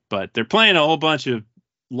 But they're playing a whole bunch of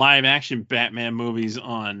live action Batman movies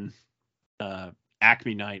on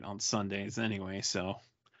Acme Night on Sundays anyway. So,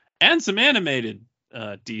 and some animated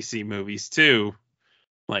DC movies too.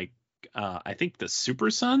 Like I think the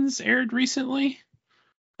Super Sons aired recently.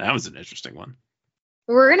 That was an interesting one.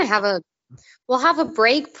 We'll have a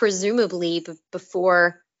break presumably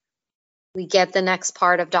before we get the next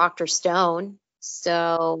part of Dr. Stone.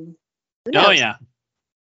 So, who knows? Oh yeah,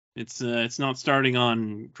 it's not starting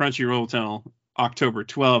on Crunchyroll till October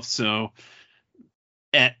 12th. So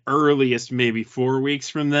at earliest, maybe 4 weeks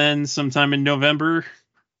from then, sometime in November.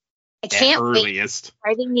 I can't wait. Earliest. It's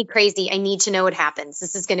driving me crazy. I need to know what happens.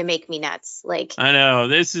 This is going to make me nuts. Like, I know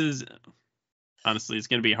this is honestly, it's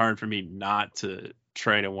going to be hard for me not to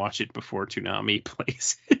try to watch it before Toonami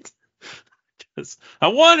plays it. Because I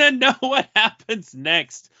want to know what happens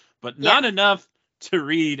next, but not enough to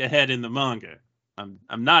read ahead in the manga. I'm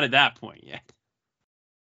not at that point yet,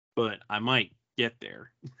 but I might get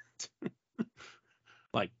there.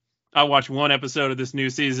 Like, I watch one episode of this new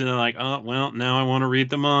season and like, oh well, now I want to read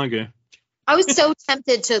the manga. I was so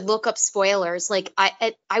tempted to look up spoilers. Like,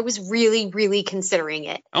 I was really, really considering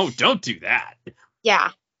it. Oh, don't do that.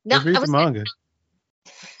 Yeah. No, Just read the manga.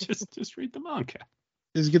 Just read the manga.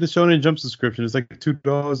 Just get a Shonen Jump subscription. It's like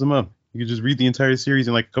 $2 a month. You can just read the entire series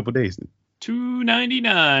in like a couple days.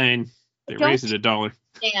 $2.99. They raised it $1.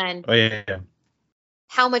 And Oh yeah.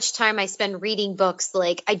 how much time I spend reading books.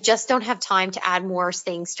 Like, I just don't have time to add more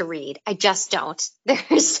things to read. I just don't. There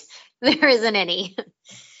isn't any.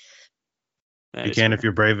 You can if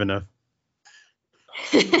you're brave enough.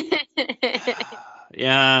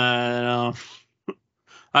 Yeah,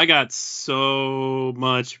 I got so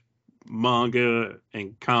much manga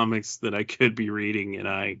and comics that I could be reading, and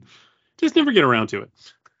I just never get around to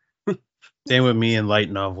it. Same with me and light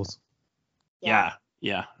novels. Yeah,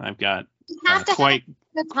 I've got You have to quite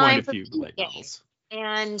have the time a for few light reading novels.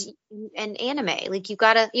 and anime. Like, you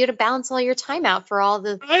gotta balance all your time out for all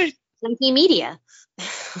the Right, funky media.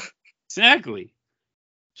 exactly.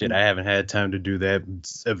 Shit, I haven't had time to do that.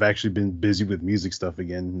 I've actually been busy with music stuff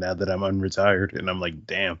again now that I'm unretired, and I'm like,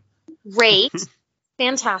 damn. Great.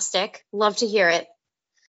 Fantastic. Love to hear it.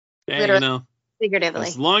 Yeah, Literally, figuratively.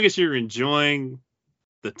 as long as you're enjoying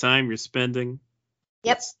the time you're spending,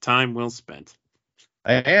 Yep. it's time well spent.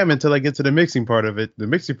 I am until I get to the mixing part of it. The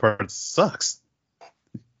mixing part sucks.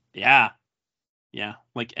 Yeah,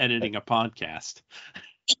 like editing a podcast.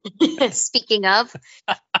 Speaking of,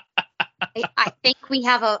 I think we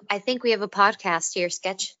have a podcast here,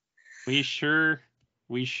 Sketch. We sure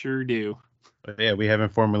do. But yeah, we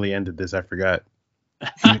haven't formally ended this. I forgot.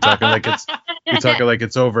 We're talking like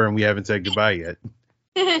it's over, and we haven't said goodbye yet.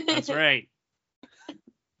 That's right.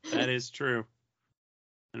 That is true.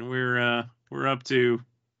 And we're up to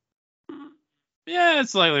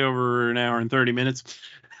it's slightly over an hour and 30 minutes.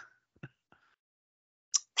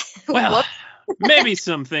 Well, maybe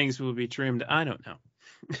some things will be trimmed. I don't know.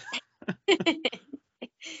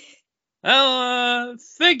 Well,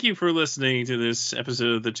 thank you for listening to this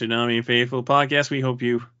episode of the Toonami Faithful podcast. We hope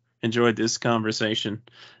you enjoyed this conversation.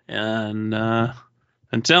 And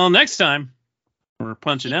until next time, we're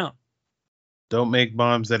punching out. Don't make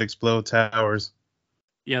bombs that explode towers.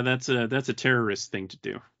 Yeah, that's a terrorist thing to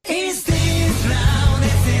do. He's